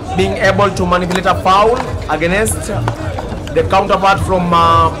 being able to manipulate a foul against the counterpart from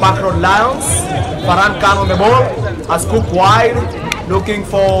Park Road Lions. Farhan Khan on the ball, a scoop wide, looking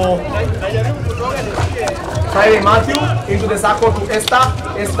for Friday Matthew into the circle to Esther.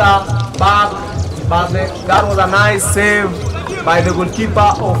 Esther back, but that was a nice save by the goalkeeper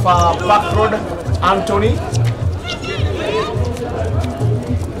of Park Road, Anthony.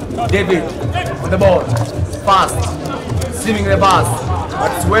 David on the ball, fast, receiving the pass,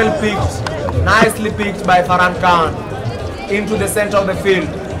 but it's well picked, nicely picked by Farhan Khan into the center of the field.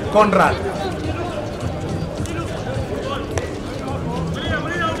 Conrad.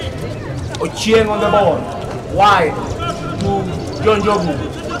 Ochieng on the ball, wide to John Jogu,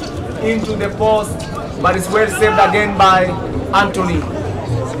 into the post, but it's well saved again by Anthony.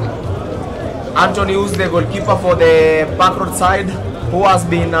 Anthony, who's the goalkeeper for the Park Road side, who has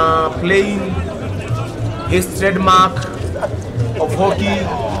been playing his trademark of hockey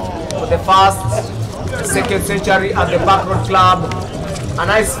for the first, second century at the Park Road club. A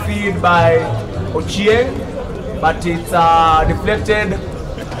nice feed by Ochieng, but it's deflected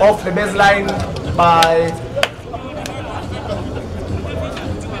off the baseline by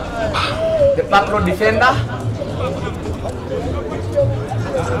the Park Road defender.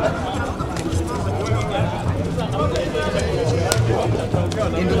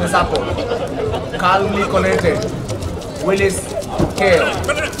 Into the circle, calmly connected. Willis Kale.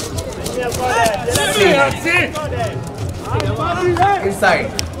 Inside,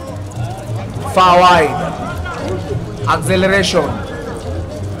 far wide, acceleration,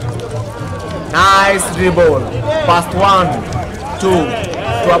 nice dribble, past 1, 2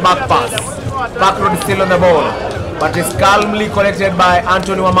 to a back pass. Park Road is still on the ball, but is calmly connected by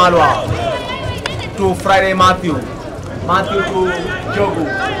Anthony Wamalwa to Friday Matthew. Matthew to Jogu.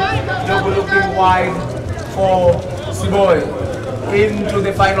 Jogu looking wide for Siboy into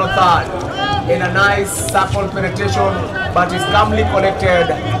the final third in a nice circle penetration, but is calmly collected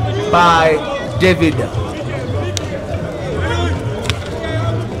by David.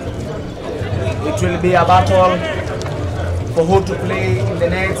 It will be a battle for who to play in the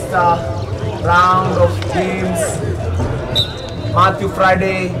next round of games. Matthew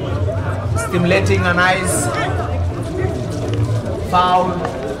Friday stimulating a nice Foul.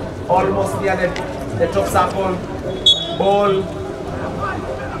 Almost near the top circle. Ball.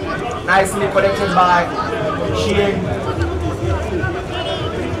 Nicely collected by Sheehan.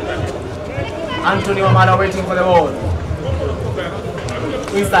 Anthony Omala waiting for the ball.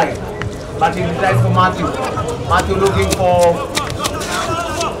 Inside. But it tries for Matthew. Matthew looking for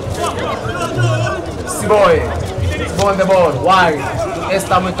Siboy. Siboy on the ball. Wide.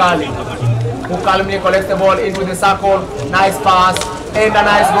 Esther Mukali. Who calmly collects the ball into the circle. Nice pass. And a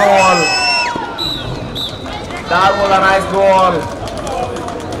nice goal. That was a nice goal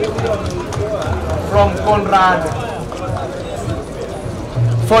from Conrad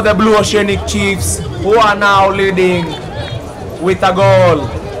for the Blue Oceanic Chiefs, who are now leading with a goal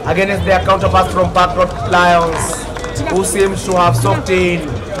against their counterparts from Parkrot Lions, who seems to have soaked in,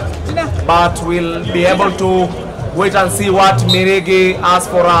 but will be able to wait and see what Mirege has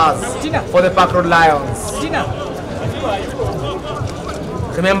for us for the Parkrot Lions.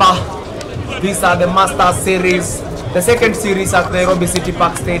 Remember, these are the Masters Series, the second series at Nairobi City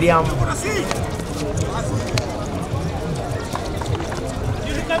Park Stadium.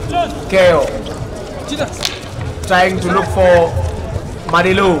 KO trying to look for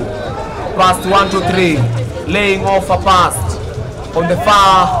Marilu. Past 1 to 3, laying off a pass on the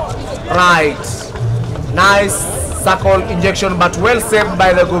far right. Nice circle injection, but well saved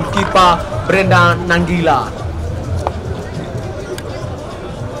by the goalkeeper Brenda Nangila.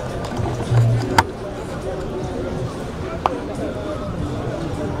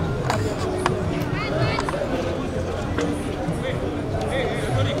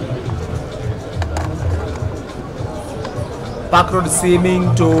 Parkrot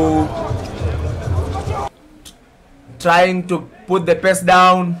seeming to trying to put the pace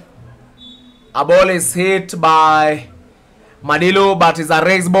down. A ball is hit by Madilu, but it's a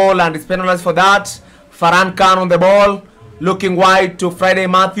raised ball and is penalized for that. Farhan Khan on the ball, looking wide to Friday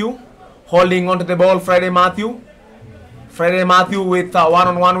Matthew, holding onto the ball. Friday Matthew with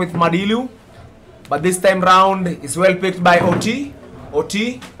one-on-one with Madilu, but this time round is well picked by OT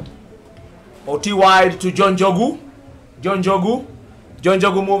wide to John Jogu. John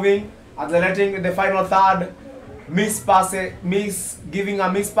Jogu moving, accelerating in the final third. Giving a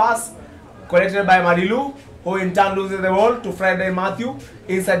miss pass, collected by Marilu, who in turn loses the ball to Friday Matthew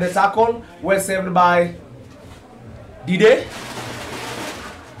inside the circle. Well saved by Dide.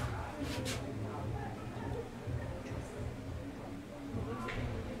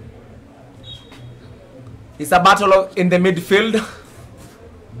 It's a battle in the midfield.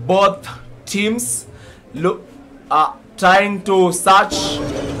 Both teams trying to search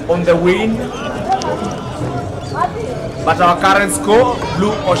on the win, but our current score,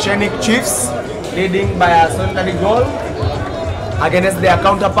 Blue Oceanic Chiefs leading by a solitary goal against their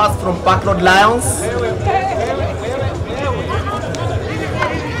counterparts from Parkrot Lions.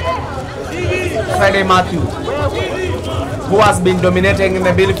 Friday Matthew, who has been dominating in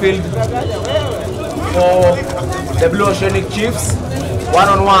the midfield for the Blue Oceanic Chiefs.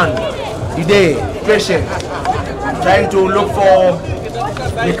 One-on-one, Dide, patient, trying to look for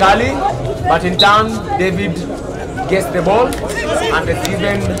Mikali, but in turn David gets the ball and is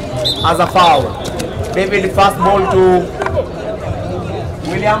given as a foul. David first ball to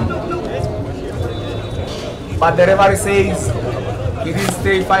William, but the referee says it is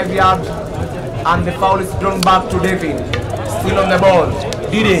stay 5 yards and the foul is drawn back to David. Still on the ball,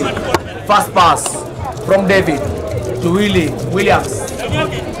 Dide, first pass from David to Williams.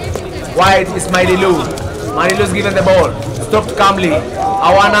 Wide is Marilu. Marilu's given the ball, stopped calmly.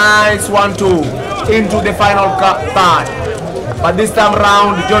 Our nice 1-2 into the final third. But this time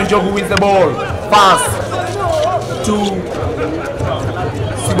round, John Jogu wins the ball. Pass to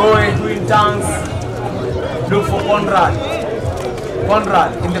Siboy, who in turns look for Conrad.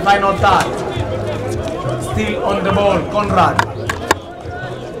 Conrad in the final third. Still on the ball, Conrad.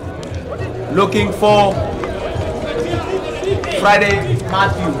 Looking for Friday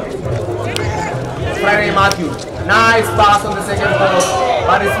Matthew. Nice pass on the second ball,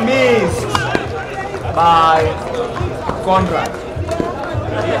 but it's missed by Conrad.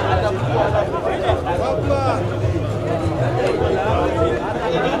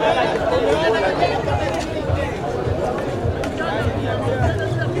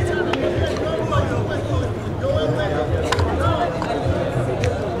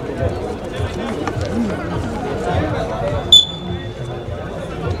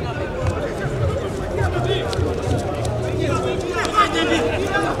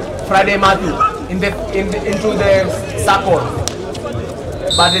 Friday Matthew into the circle,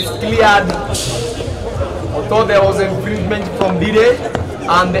 but it's cleared. Although there was infringement from Dide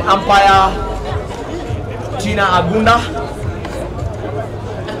and the umpire Tina Agunda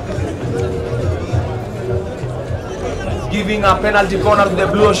giving a penalty corner to the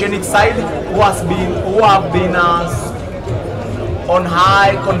Blue Oceanic side, who have been on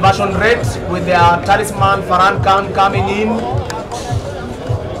high conversion rate with their talisman Farhan Khan coming in.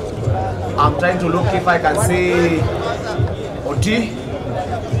 I'm trying to look if I can see Oti,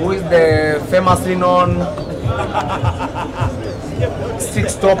 who is the famously known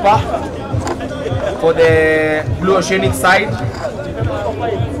six stopper for the Blue Oceanic side.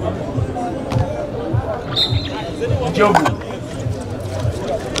 Jobu.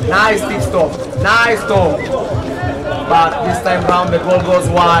 Nice stick stop. Nice stop. But this time round the goal goes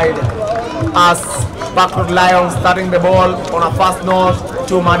wide as Backward Lions starting the ball on a fast note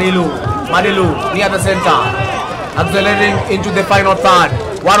to Manilu. Manilu near the center. Accelerating into the final third.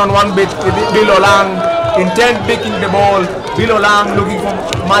 One-on-one bit with Bill Olang. Intent picking the ball. Bill Olang looking for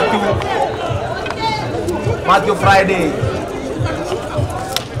Matthew Friday.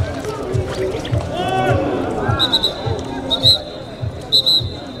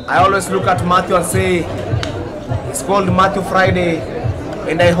 I always look at Matthew and say, it's called Matthew Friday,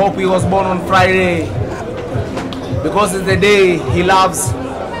 and I hope he was born on Friday, because it's the day he loves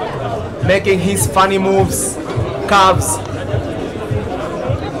making his funny moves, curves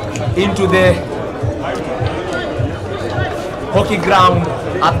into the hockey ground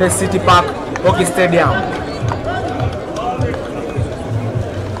at the City Park Hockey Stadium.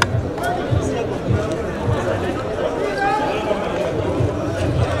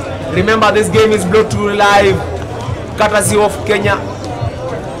 Remember, this game is brought to you live courtesy of Kenya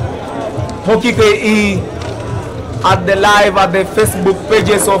Hockey KE at the Facebook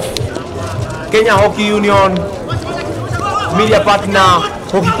pages of Kenya Hockey Union, media partner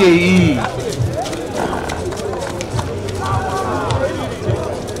Hockey KE.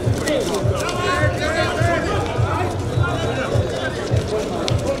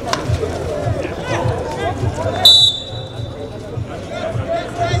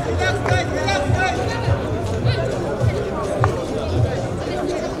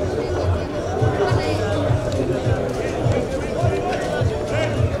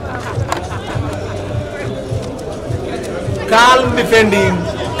 Calm defending,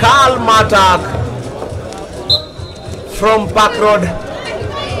 calm attack from Park Road,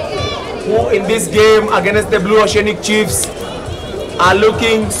 who in this game against the Blue Oceanic Chiefs are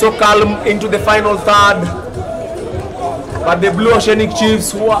looking so calm into the final third. But the Blue Oceanic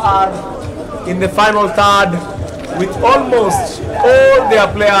Chiefs, who are in the final third with almost all their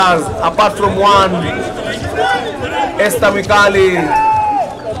players apart from one, Esther Mikali,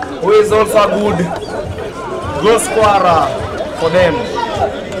 who is also a good goal scorer for them.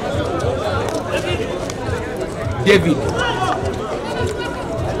 David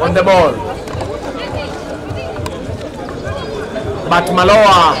on the ball, but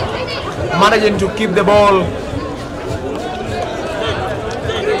Maloa managing to keep the ball.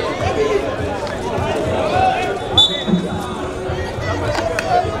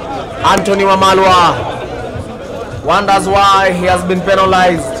 Anthony Wamalwa wonders why he has been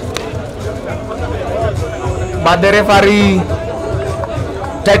penalized, but the referee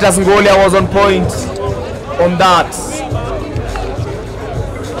Titus Ngolia was on point on that.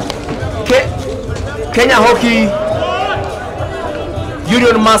 Kenya Hockey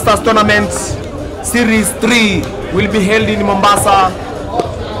Union Masters Tournament Series 3 will be held in Mombasa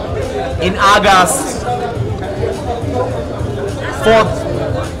in August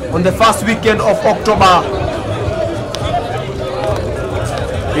 4th on the first weekend of October.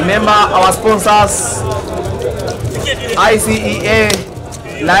 Remember our sponsors: ICEA,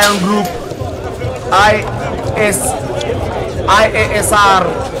 Lion Group, IASR,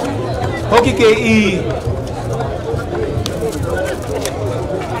 Hockey KE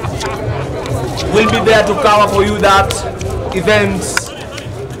will be there to cover for you that event.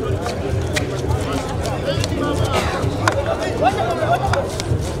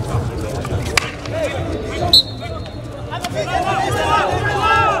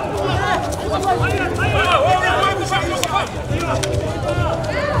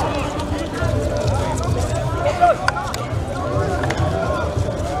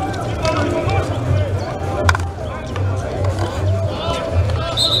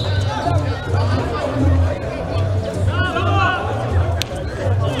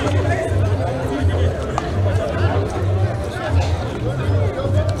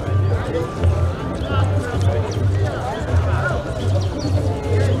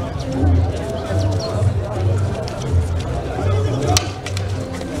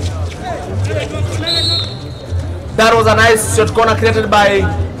 That was a nice shot corner created by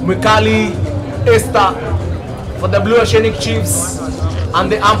Mikali Esther for the Blue Oceanic Chiefs,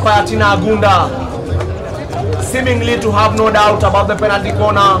 and the umpire Tina Agunda seemingly to have no doubt about the penalty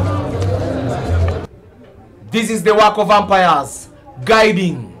corner. This is the work of umpires,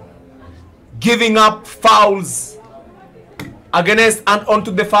 guiding, giving up fouls against and onto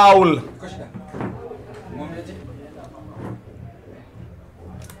the foul.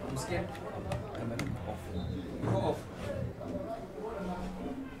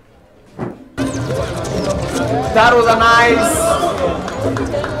 That was a nice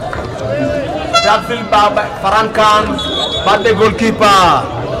tap field by Farhan Khan, but the goalkeeper,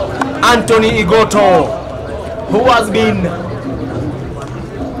 Anthony Igoto, who has been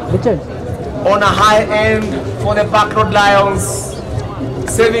on a high end for the Backroad Lions,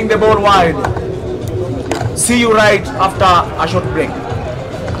 saving the ball wide. See you right after a short break.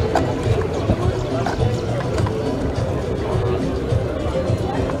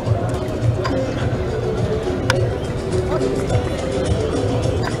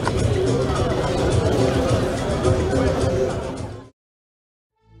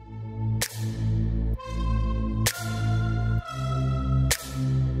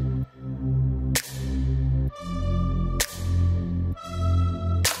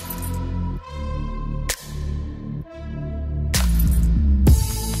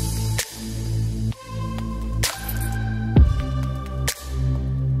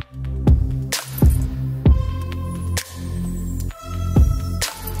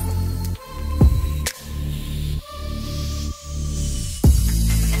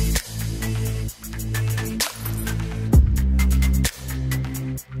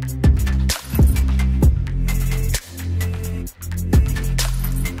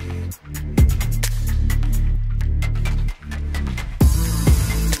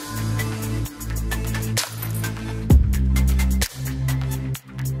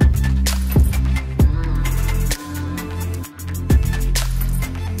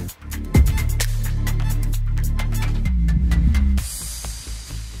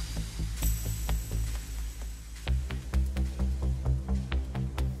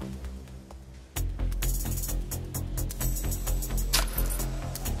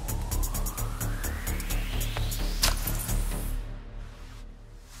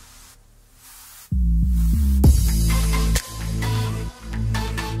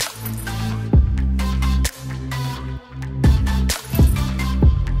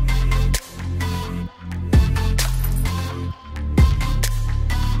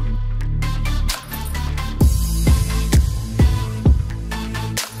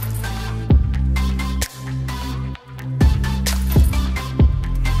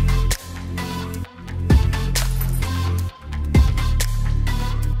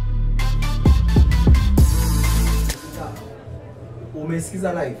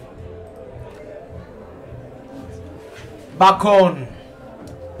 Umesikiza live. Back on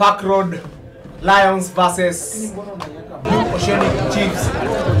Park Road Lions versus Oceanic Chiefs.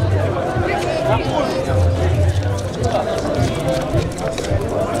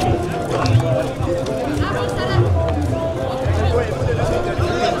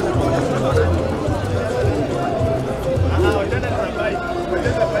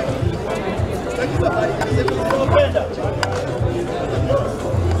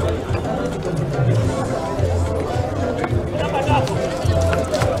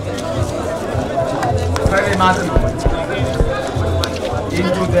 Very massive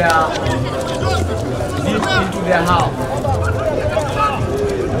into their deep into their half.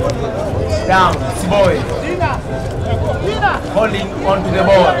 Down, Siboy holding onto the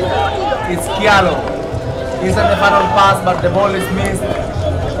ball. It's Kialo. He's at the final pass, but the ball is missed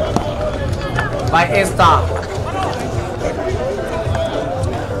by Esther.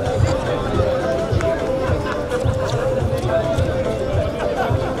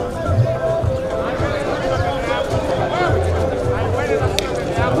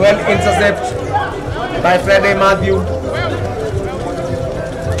 Well intercepted by Friday Matthew.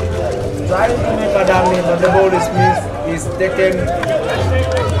 Trying to make a damage, but the ball is missed. Is taken.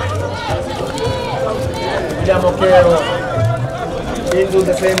 William Okero into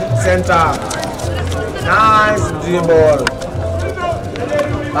the same center. Nice dribble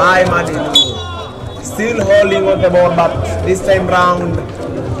by Madinu. Still holding on the ball, but this time round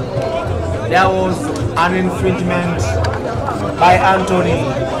there was an infringement by Anthony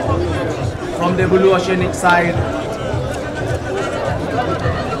from the Blue Oceanic side.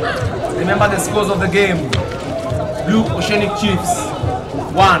 Remember the scores of the game. Blue Oceanic Chiefs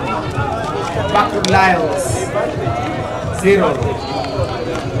 1, Backroad Lions 0.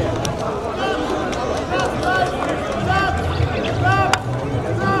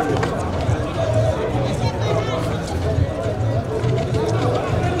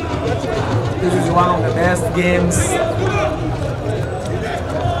 This is one of the best games games.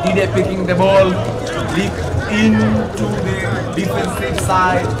 Dide picking the ball, leak into the defensive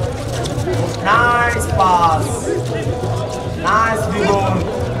side. Nice pass. Nice dribble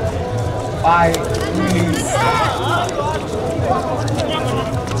by Willis.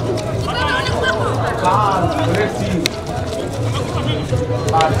 Carl, great team.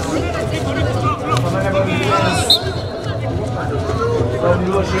 But formidable defense from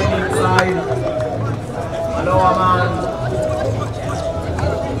Lucianic side. Aloha man.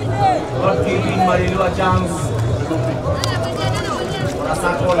 Not giving Marilu a chance.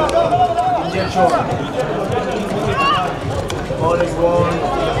 Rasakol, injection. Ball is gone.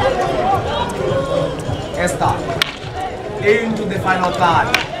 Hester into the final third.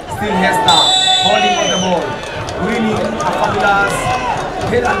 Still Hester holding on the ball. Winning a fabulous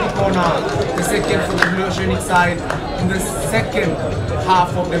penalty corner. The second for the Blue Oceanic side in the second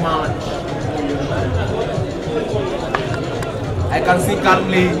half of the match. I can see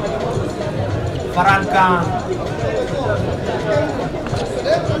calmly Farhan Khan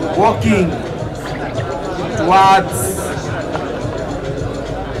walking towards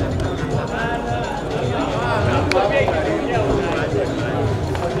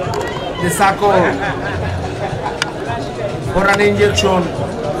the circle for an injection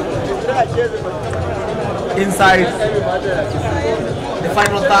inside the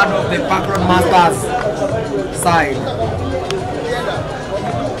final third of the Parkroad Masters side.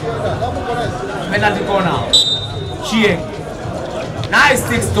 Penalty corner. Chieng. Nice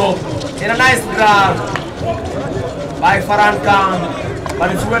stick stop and a nice grab by Farhan Khan,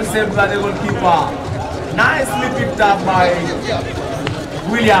 but it's well saved by the goalkeeper. Nicely picked up by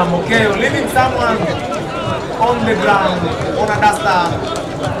William Okeo, leaving someone on the ground on a duster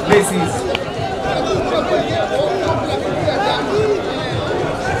basis.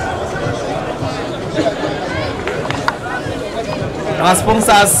 Our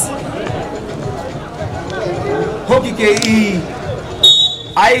sponsors, Hockey KE,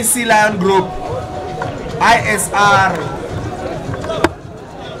 IC Lion Group, ISR.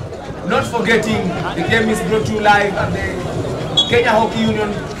 Not forgetting, the game is brought to you live at the Kenya Hockey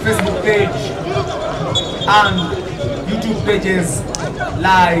Union Facebook page and YouTube pages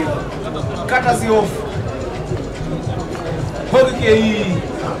live, courtesy of Hockey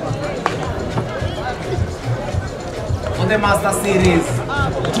KE on the Master Series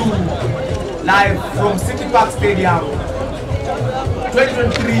 2 live from City Park Stadium.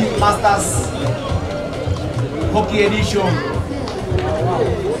 2023 Masters Hockey Edition.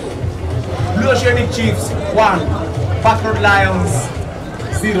 Blue Oceanic Chiefs 1, Parkroad Lions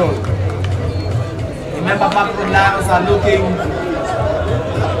 0. Remember, Parkroad Lions are looking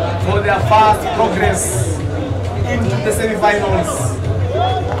for their fast progress into the semi-finals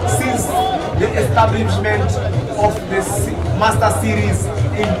since the establishment of the Master Series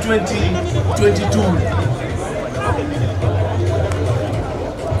in 2022.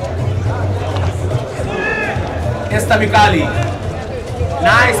 Esther Mikali,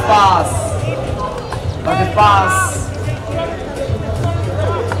 nice pass, but the pass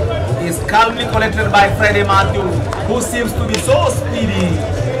is calmly collected by Freddie Matthew, who seems to be so speedy.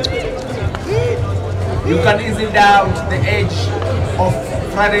 You can easily doubt the age of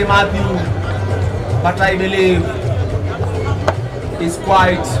Freddie Matthew, but I believe is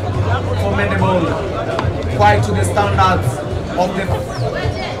quite formidable, quite to the standards of the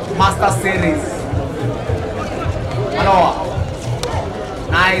Master Series. Aloha.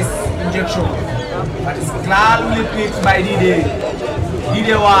 Nice injection, but it's calmly picked by Dide.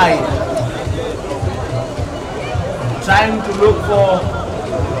 Dide wide, trying to look for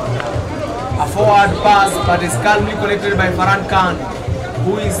a forward pass, but it's calmly collected by Farhan Khan,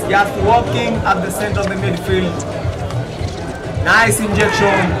 who is just walking at the center of the midfield. Nice injection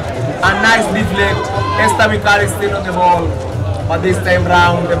and nice deflect. Esther Mikali is still on the ball, but this time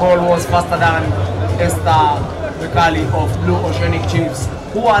round the ball was faster than Esther Mikali of Blue Oceanic Chiefs,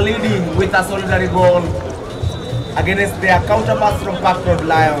 who are leading with a solitary goal against their counterparts from Parkroad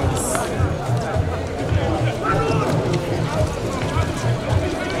Lions.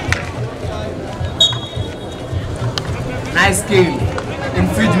 Nice skill,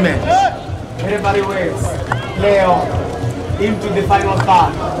 infringement, very ways, play on into the final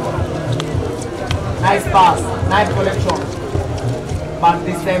third. Nice pass, nice collection, but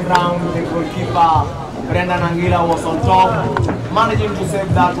this time round the goalkeeper Brendan Angila was on top, managing to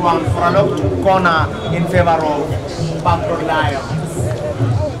save that one for a locked corner in favor of Parkroad Lions.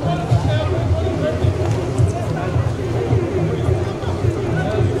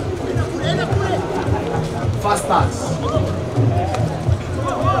 First touch.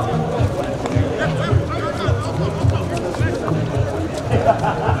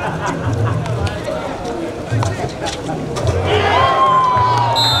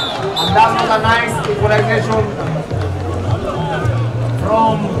 a nice equalization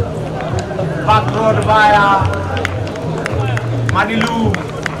from back road via Madilu,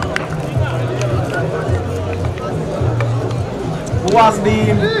 who has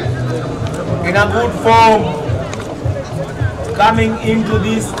been in a good form coming into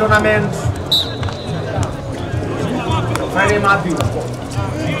this tournament. Friday Matthew.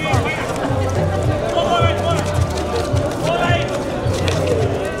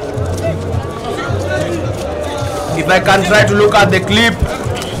 If I can try to look at the clip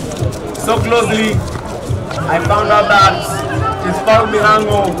so closely, I found out that it's Paul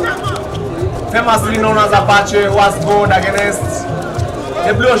Mihango, famously known as Apache, who was scored against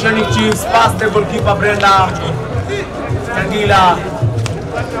the Blue Oceanic Chiefs, past the goalkeeper Brenda Tangila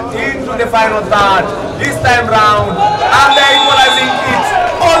into the final third. This time round, and they're equalizing it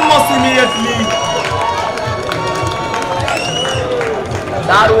almost immediately.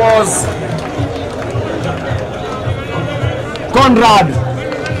 That was Conrad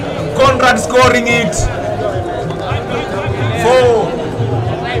scoring it for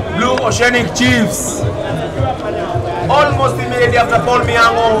Blue Oceanic Chiefs. Almost immediately after Paul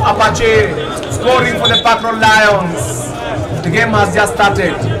Miango Apache scoring for the Patrol Lions. The game has just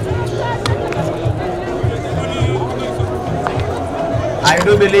started. I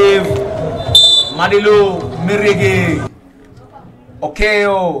do believe Madilu, Mirigi,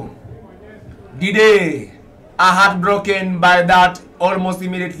 Okeo, Dide are heartbroken by that almost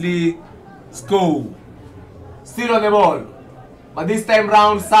immediately score. Still on the ball, but this time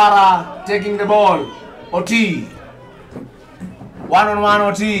round Sarah taking the ball. OT, one-on-one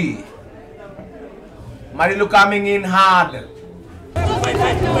OT. Madilu coming in hard, and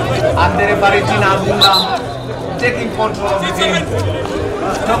the referee Tina Agunda taking control of the game,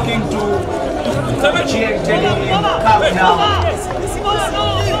 talking to Chieng, telling him calm down.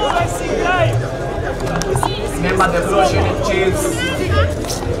 Remember the Blue Oceanic Chiefs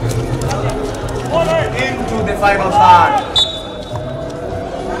into the final third.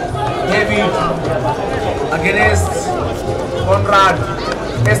 David against Conrad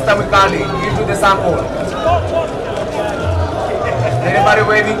Estamikali into the circle. The referee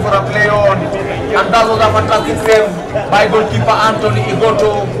waiting for a play on, and that was a fantastic save by goalkeeper Anthony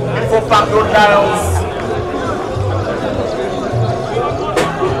Igoto for Park Road Lions.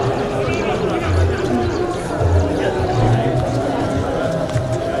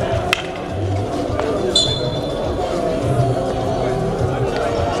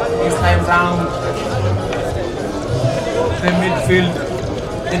 Down the midfield,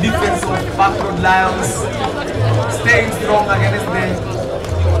 the defense of Park Road Lions staying strong against the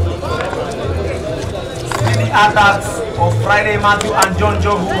speedy attacks of Friday Matthew and John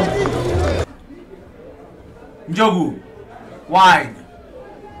Jogu. Jogu wide,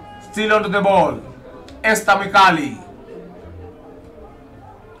 still onto the ball. Esther Mikali,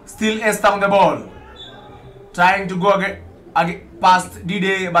 still Esther on the ball, trying to go again past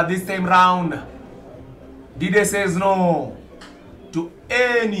Dide, but this time round Dide says no to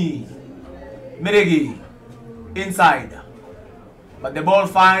any Miregi inside, but the ball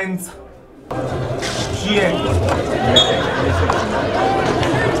finds Chieng.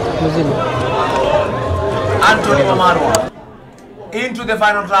 Anthony Mamarwa into the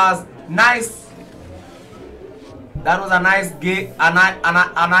final class. Nice, that was a nice game, a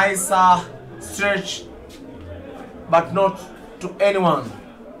nice stretch, but not to anyone.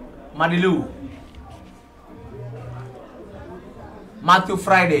 Madilu. Matthew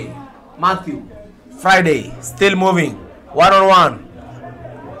Friday still moving. One-on-one.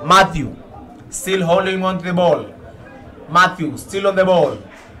 Matthew still holding on to the ball. Matthew still on the ball.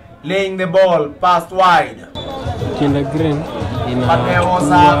 Laying the ball past wide. But there was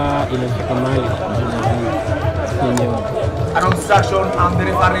an obstruction and the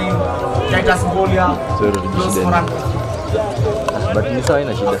referee Titus Golia close for an but ni sawa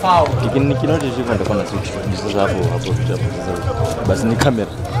ina shida. Nikinoje hivi ndio kuna switch. Sasa hapo vitabu sasa. Basi ni camera.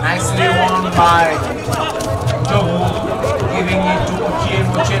 Nicely won by Jogu, giving it to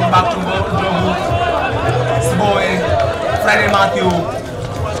Ochen back to Jogu. Sboy, Friday Matthew.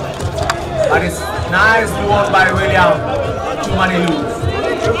 But it's nicely won by William to Manilu.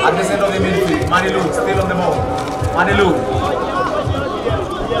 At the center of the midfield, Manilu still on the ball. Manilu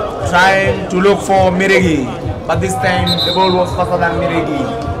trying to look for Miregi, but this time the ball was faster than Miregi.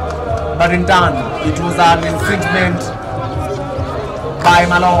 But in turn, it was an infringement by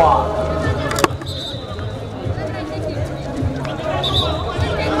Maloa.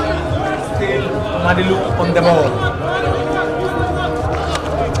 Still Madilu on the ball.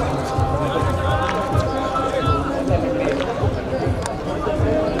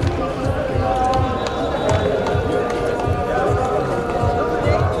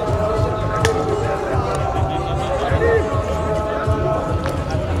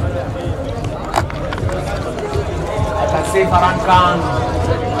 see Farhan Khan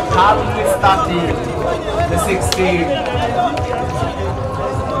calmly starting the 16.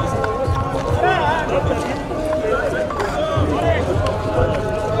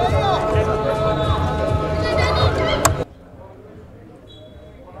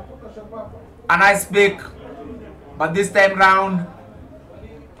 A nice pick, but this time round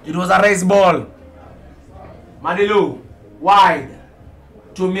it was a race ball. Madilu wide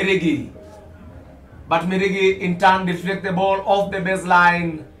to Mirigi, but Mirigi in turn deflected the ball off the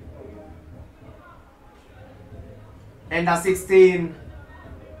baseline, and a 16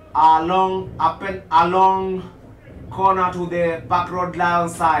 along corner to the back road Lion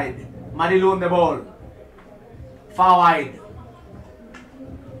side. Madilu on the ball, far wide.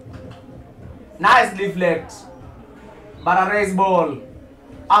 Nice deflect, but a race ball.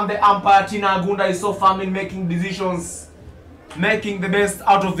 And the umpire Tina Agunda is so firm in making decisions, making the best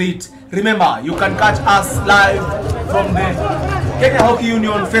out of it. Remember, you can catch us live from the Kenya Hockey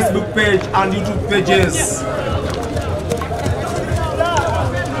Union Facebook page and YouTube pages.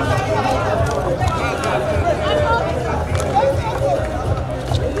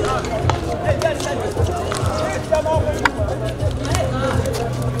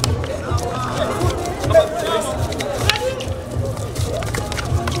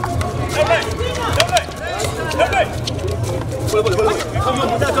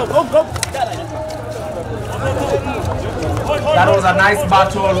 That was a nice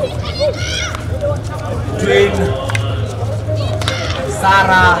battle between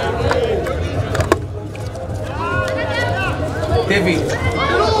Sarah, David,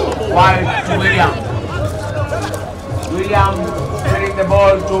 while to William. William getting the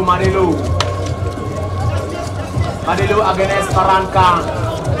ball to Madilu. Madilu against Farhan Khan.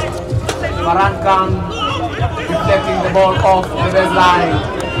 Farhan Khan deflecting the ball off the baseline,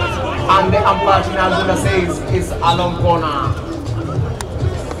 and the umpire Chinazula says it's a long corner.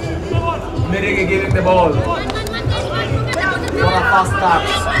 Mirigi giving the ball for a fast touch.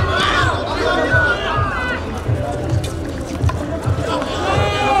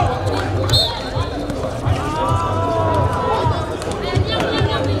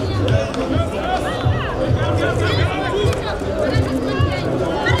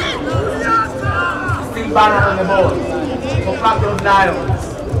 Banner on the ball for Blackroad Lions.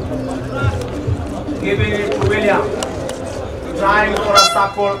 Giving it to William. Trying for a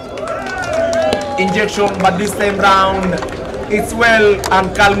circle injection, but this time round it's well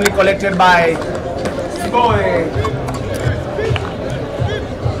and calmly collected by Boy.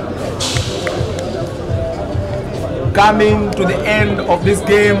 Coming to the end of this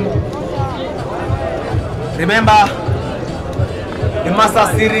game. Remember, the Master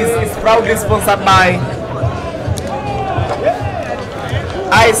Series is proudly sponsored by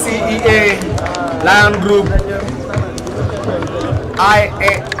ICEA, Lion Group,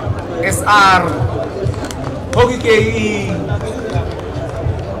 IASR, Hockey KHU,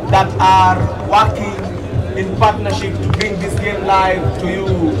 that are working in partnership to bring this game live to you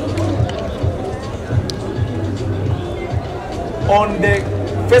on the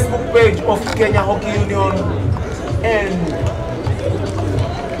Facebook page of Kenya Hockey Union and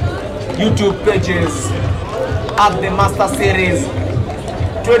YouTube pages at the Master Series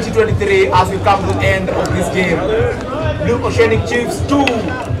 2023 as we come to the end of this game. Blue Oceanic Chiefs 2,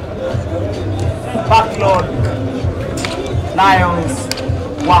 Blackroad Lions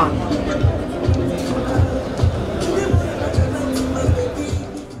 1.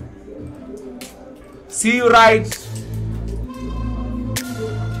 See you right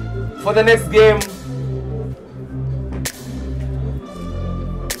for the next game.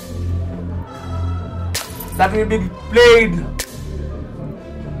 That will be played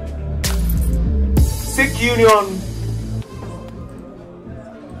Sikh Union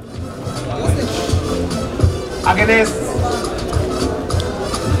against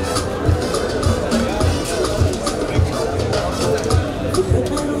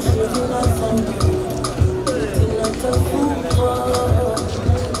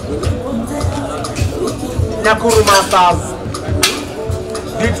Nakuru Masters.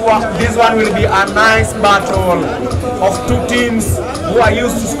 This one will be a nice battle of two teams who are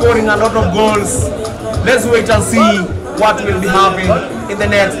used to scoring a lot of goals. Let's wait and see what will be happening in the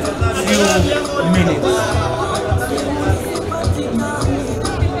next few minutes.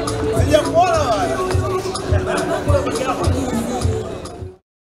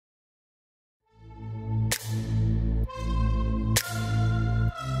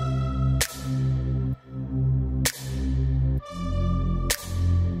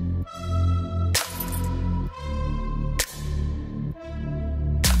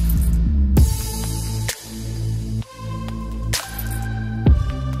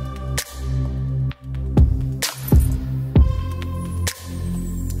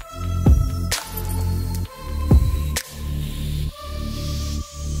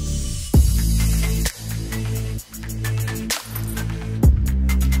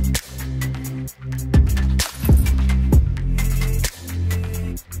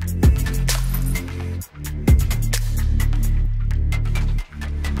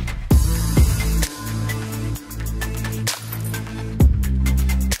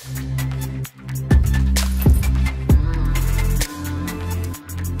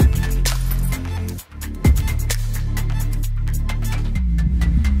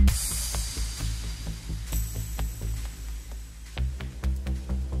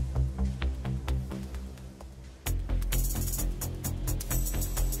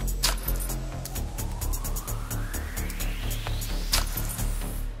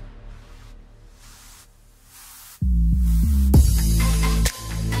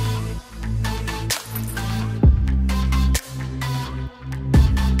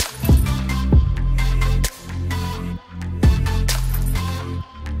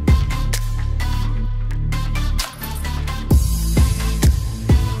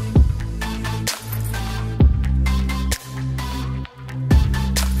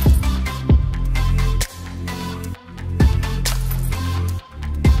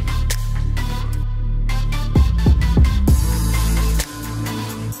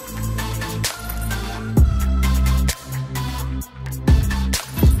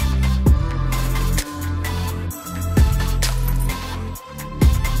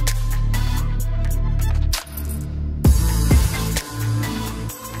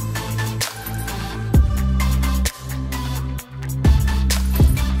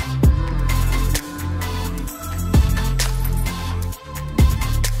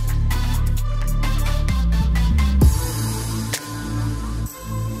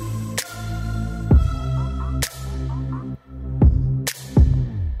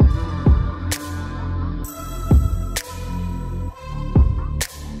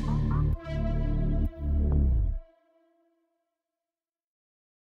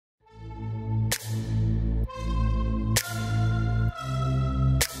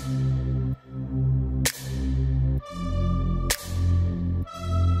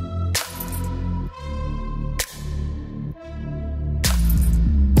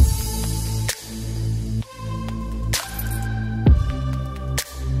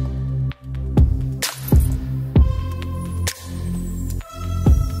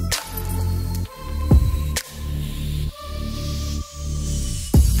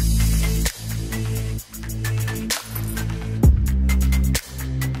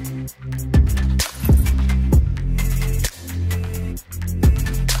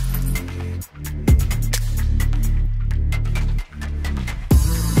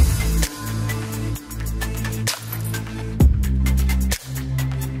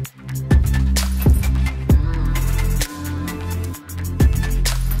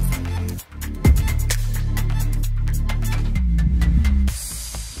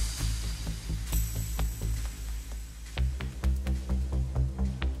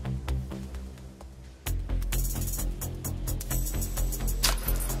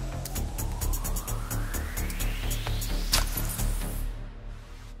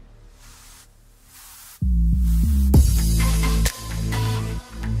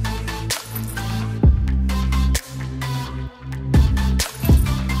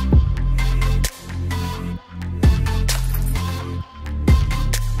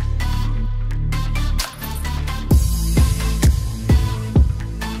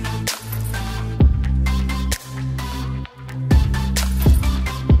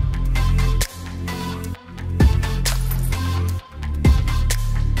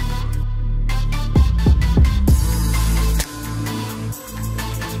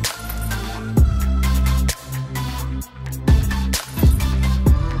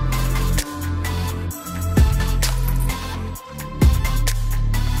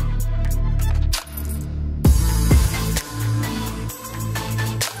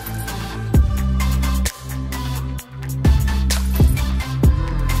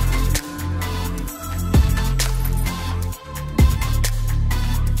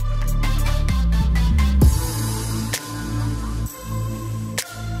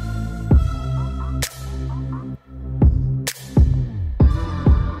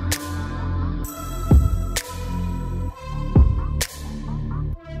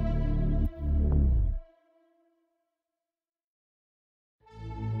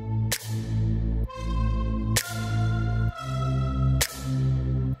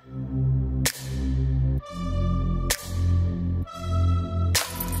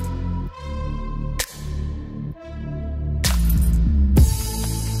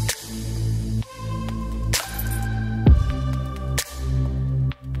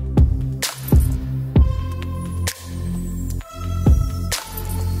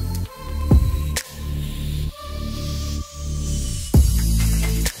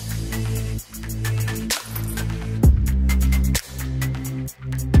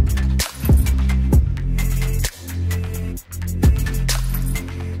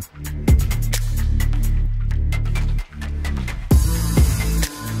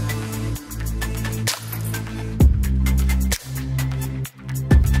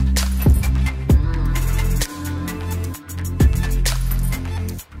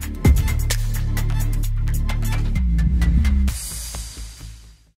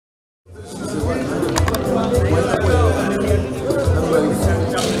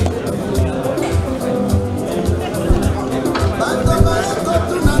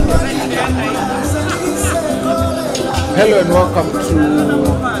 Hello and welcome to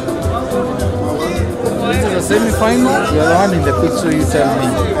this is a semi-final. You're the one in the picture. You tell me.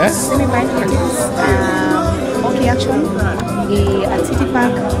 Semi-final it is KHU at City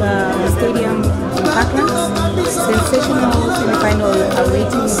Park Stadium in Parklands. Sensational semi-final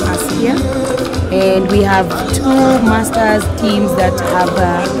awaiting us here, and we have two Masters teams that have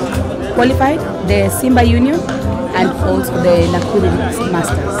qualified: the Simba Union and also the Nakuru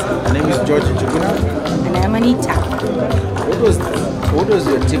Masters. My name is George Chuguna. And I am Anita. What was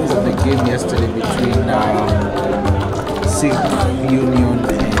your take of the game yesterday between Simba Union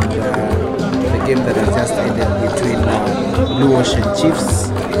and the game that has just ended between Blue Ocean Chiefs,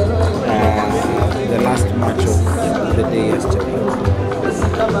 the last match of the day yesterday?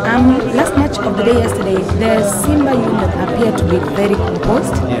 Last match of the day yesterday, the Simba Union appear to be very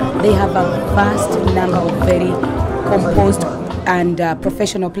composed. Yeah. They have a vast number of very composed and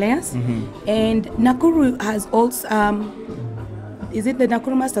professional players. And Nakuru has also is it the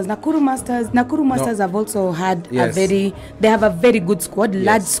Nakuru Masters? Nakuru Masters have also had Yes. they have a very good squad,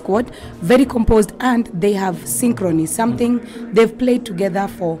 large squad, very composed, and they have synchrony, something they've played together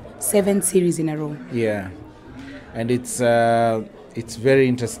for 7 series in a row. Yeah, and it's very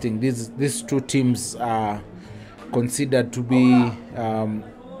interesting. These two teams are considered to be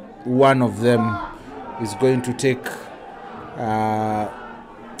one of them is going to take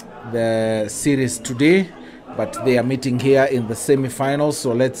the series today, but they are meeting here in the semi-finals.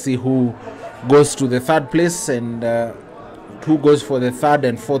 So let's see who goes to the third place and who goes for the third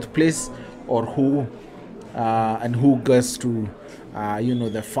and fourth place, or who goes to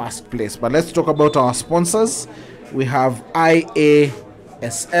the first place. But let's talk about our sponsors. We have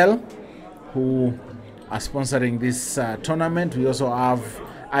IASL, who are sponsoring this tournament. We also have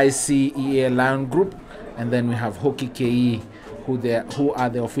ICEA Lion Group, and then we have Hockey KE, who are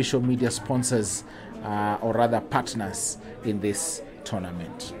the official media sponsors, or rather partners in this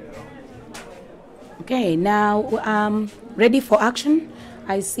tournament. Okay, now ready for action.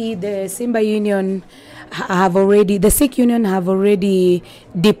 I see the Simba Union the Sikh Union have already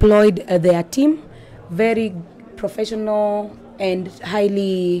deployed their team. Very professional and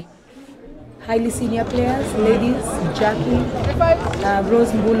highly senior players, ladies, Jackie,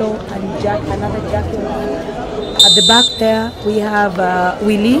 Rose Mbulo and another Jackie. At the back there, we have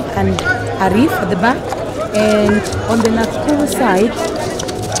Willie and Arif at the back. And on the Nakuru side,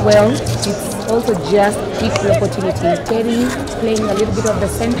 well, it's also just equal opportunity. Terry playing a little bit of the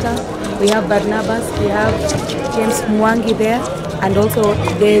center. We have Barnabas, we have James Mwangi there, and also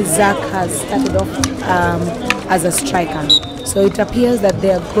there Zach has started off as a striker. So it appears that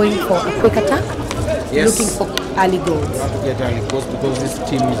they are going for a quick attack, looking for early goals. Want to get early goals because this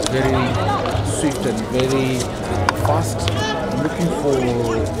team is very swift and very fast. I'm looking for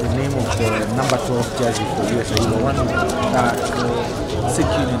the name of the number 12 jersey for USA, the one for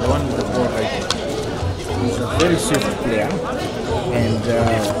Sikh Union, the one with the ball right here. He's a very swift player, and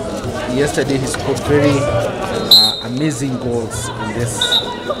yesterday he scored very amazing goals in this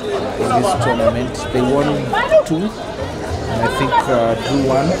tournament. They won 2, and I think drew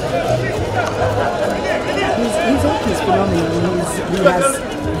 1. His hockey is phenomenal. He has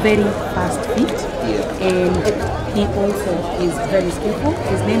very fast feet, and he also is very skillful.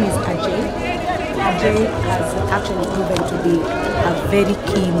 His name is Ajay. Ajay has actually proven to be a very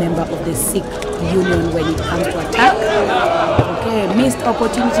key member of the Sikh Union when it comes to attack. Okay, missed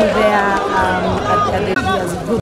opportunity there. He has good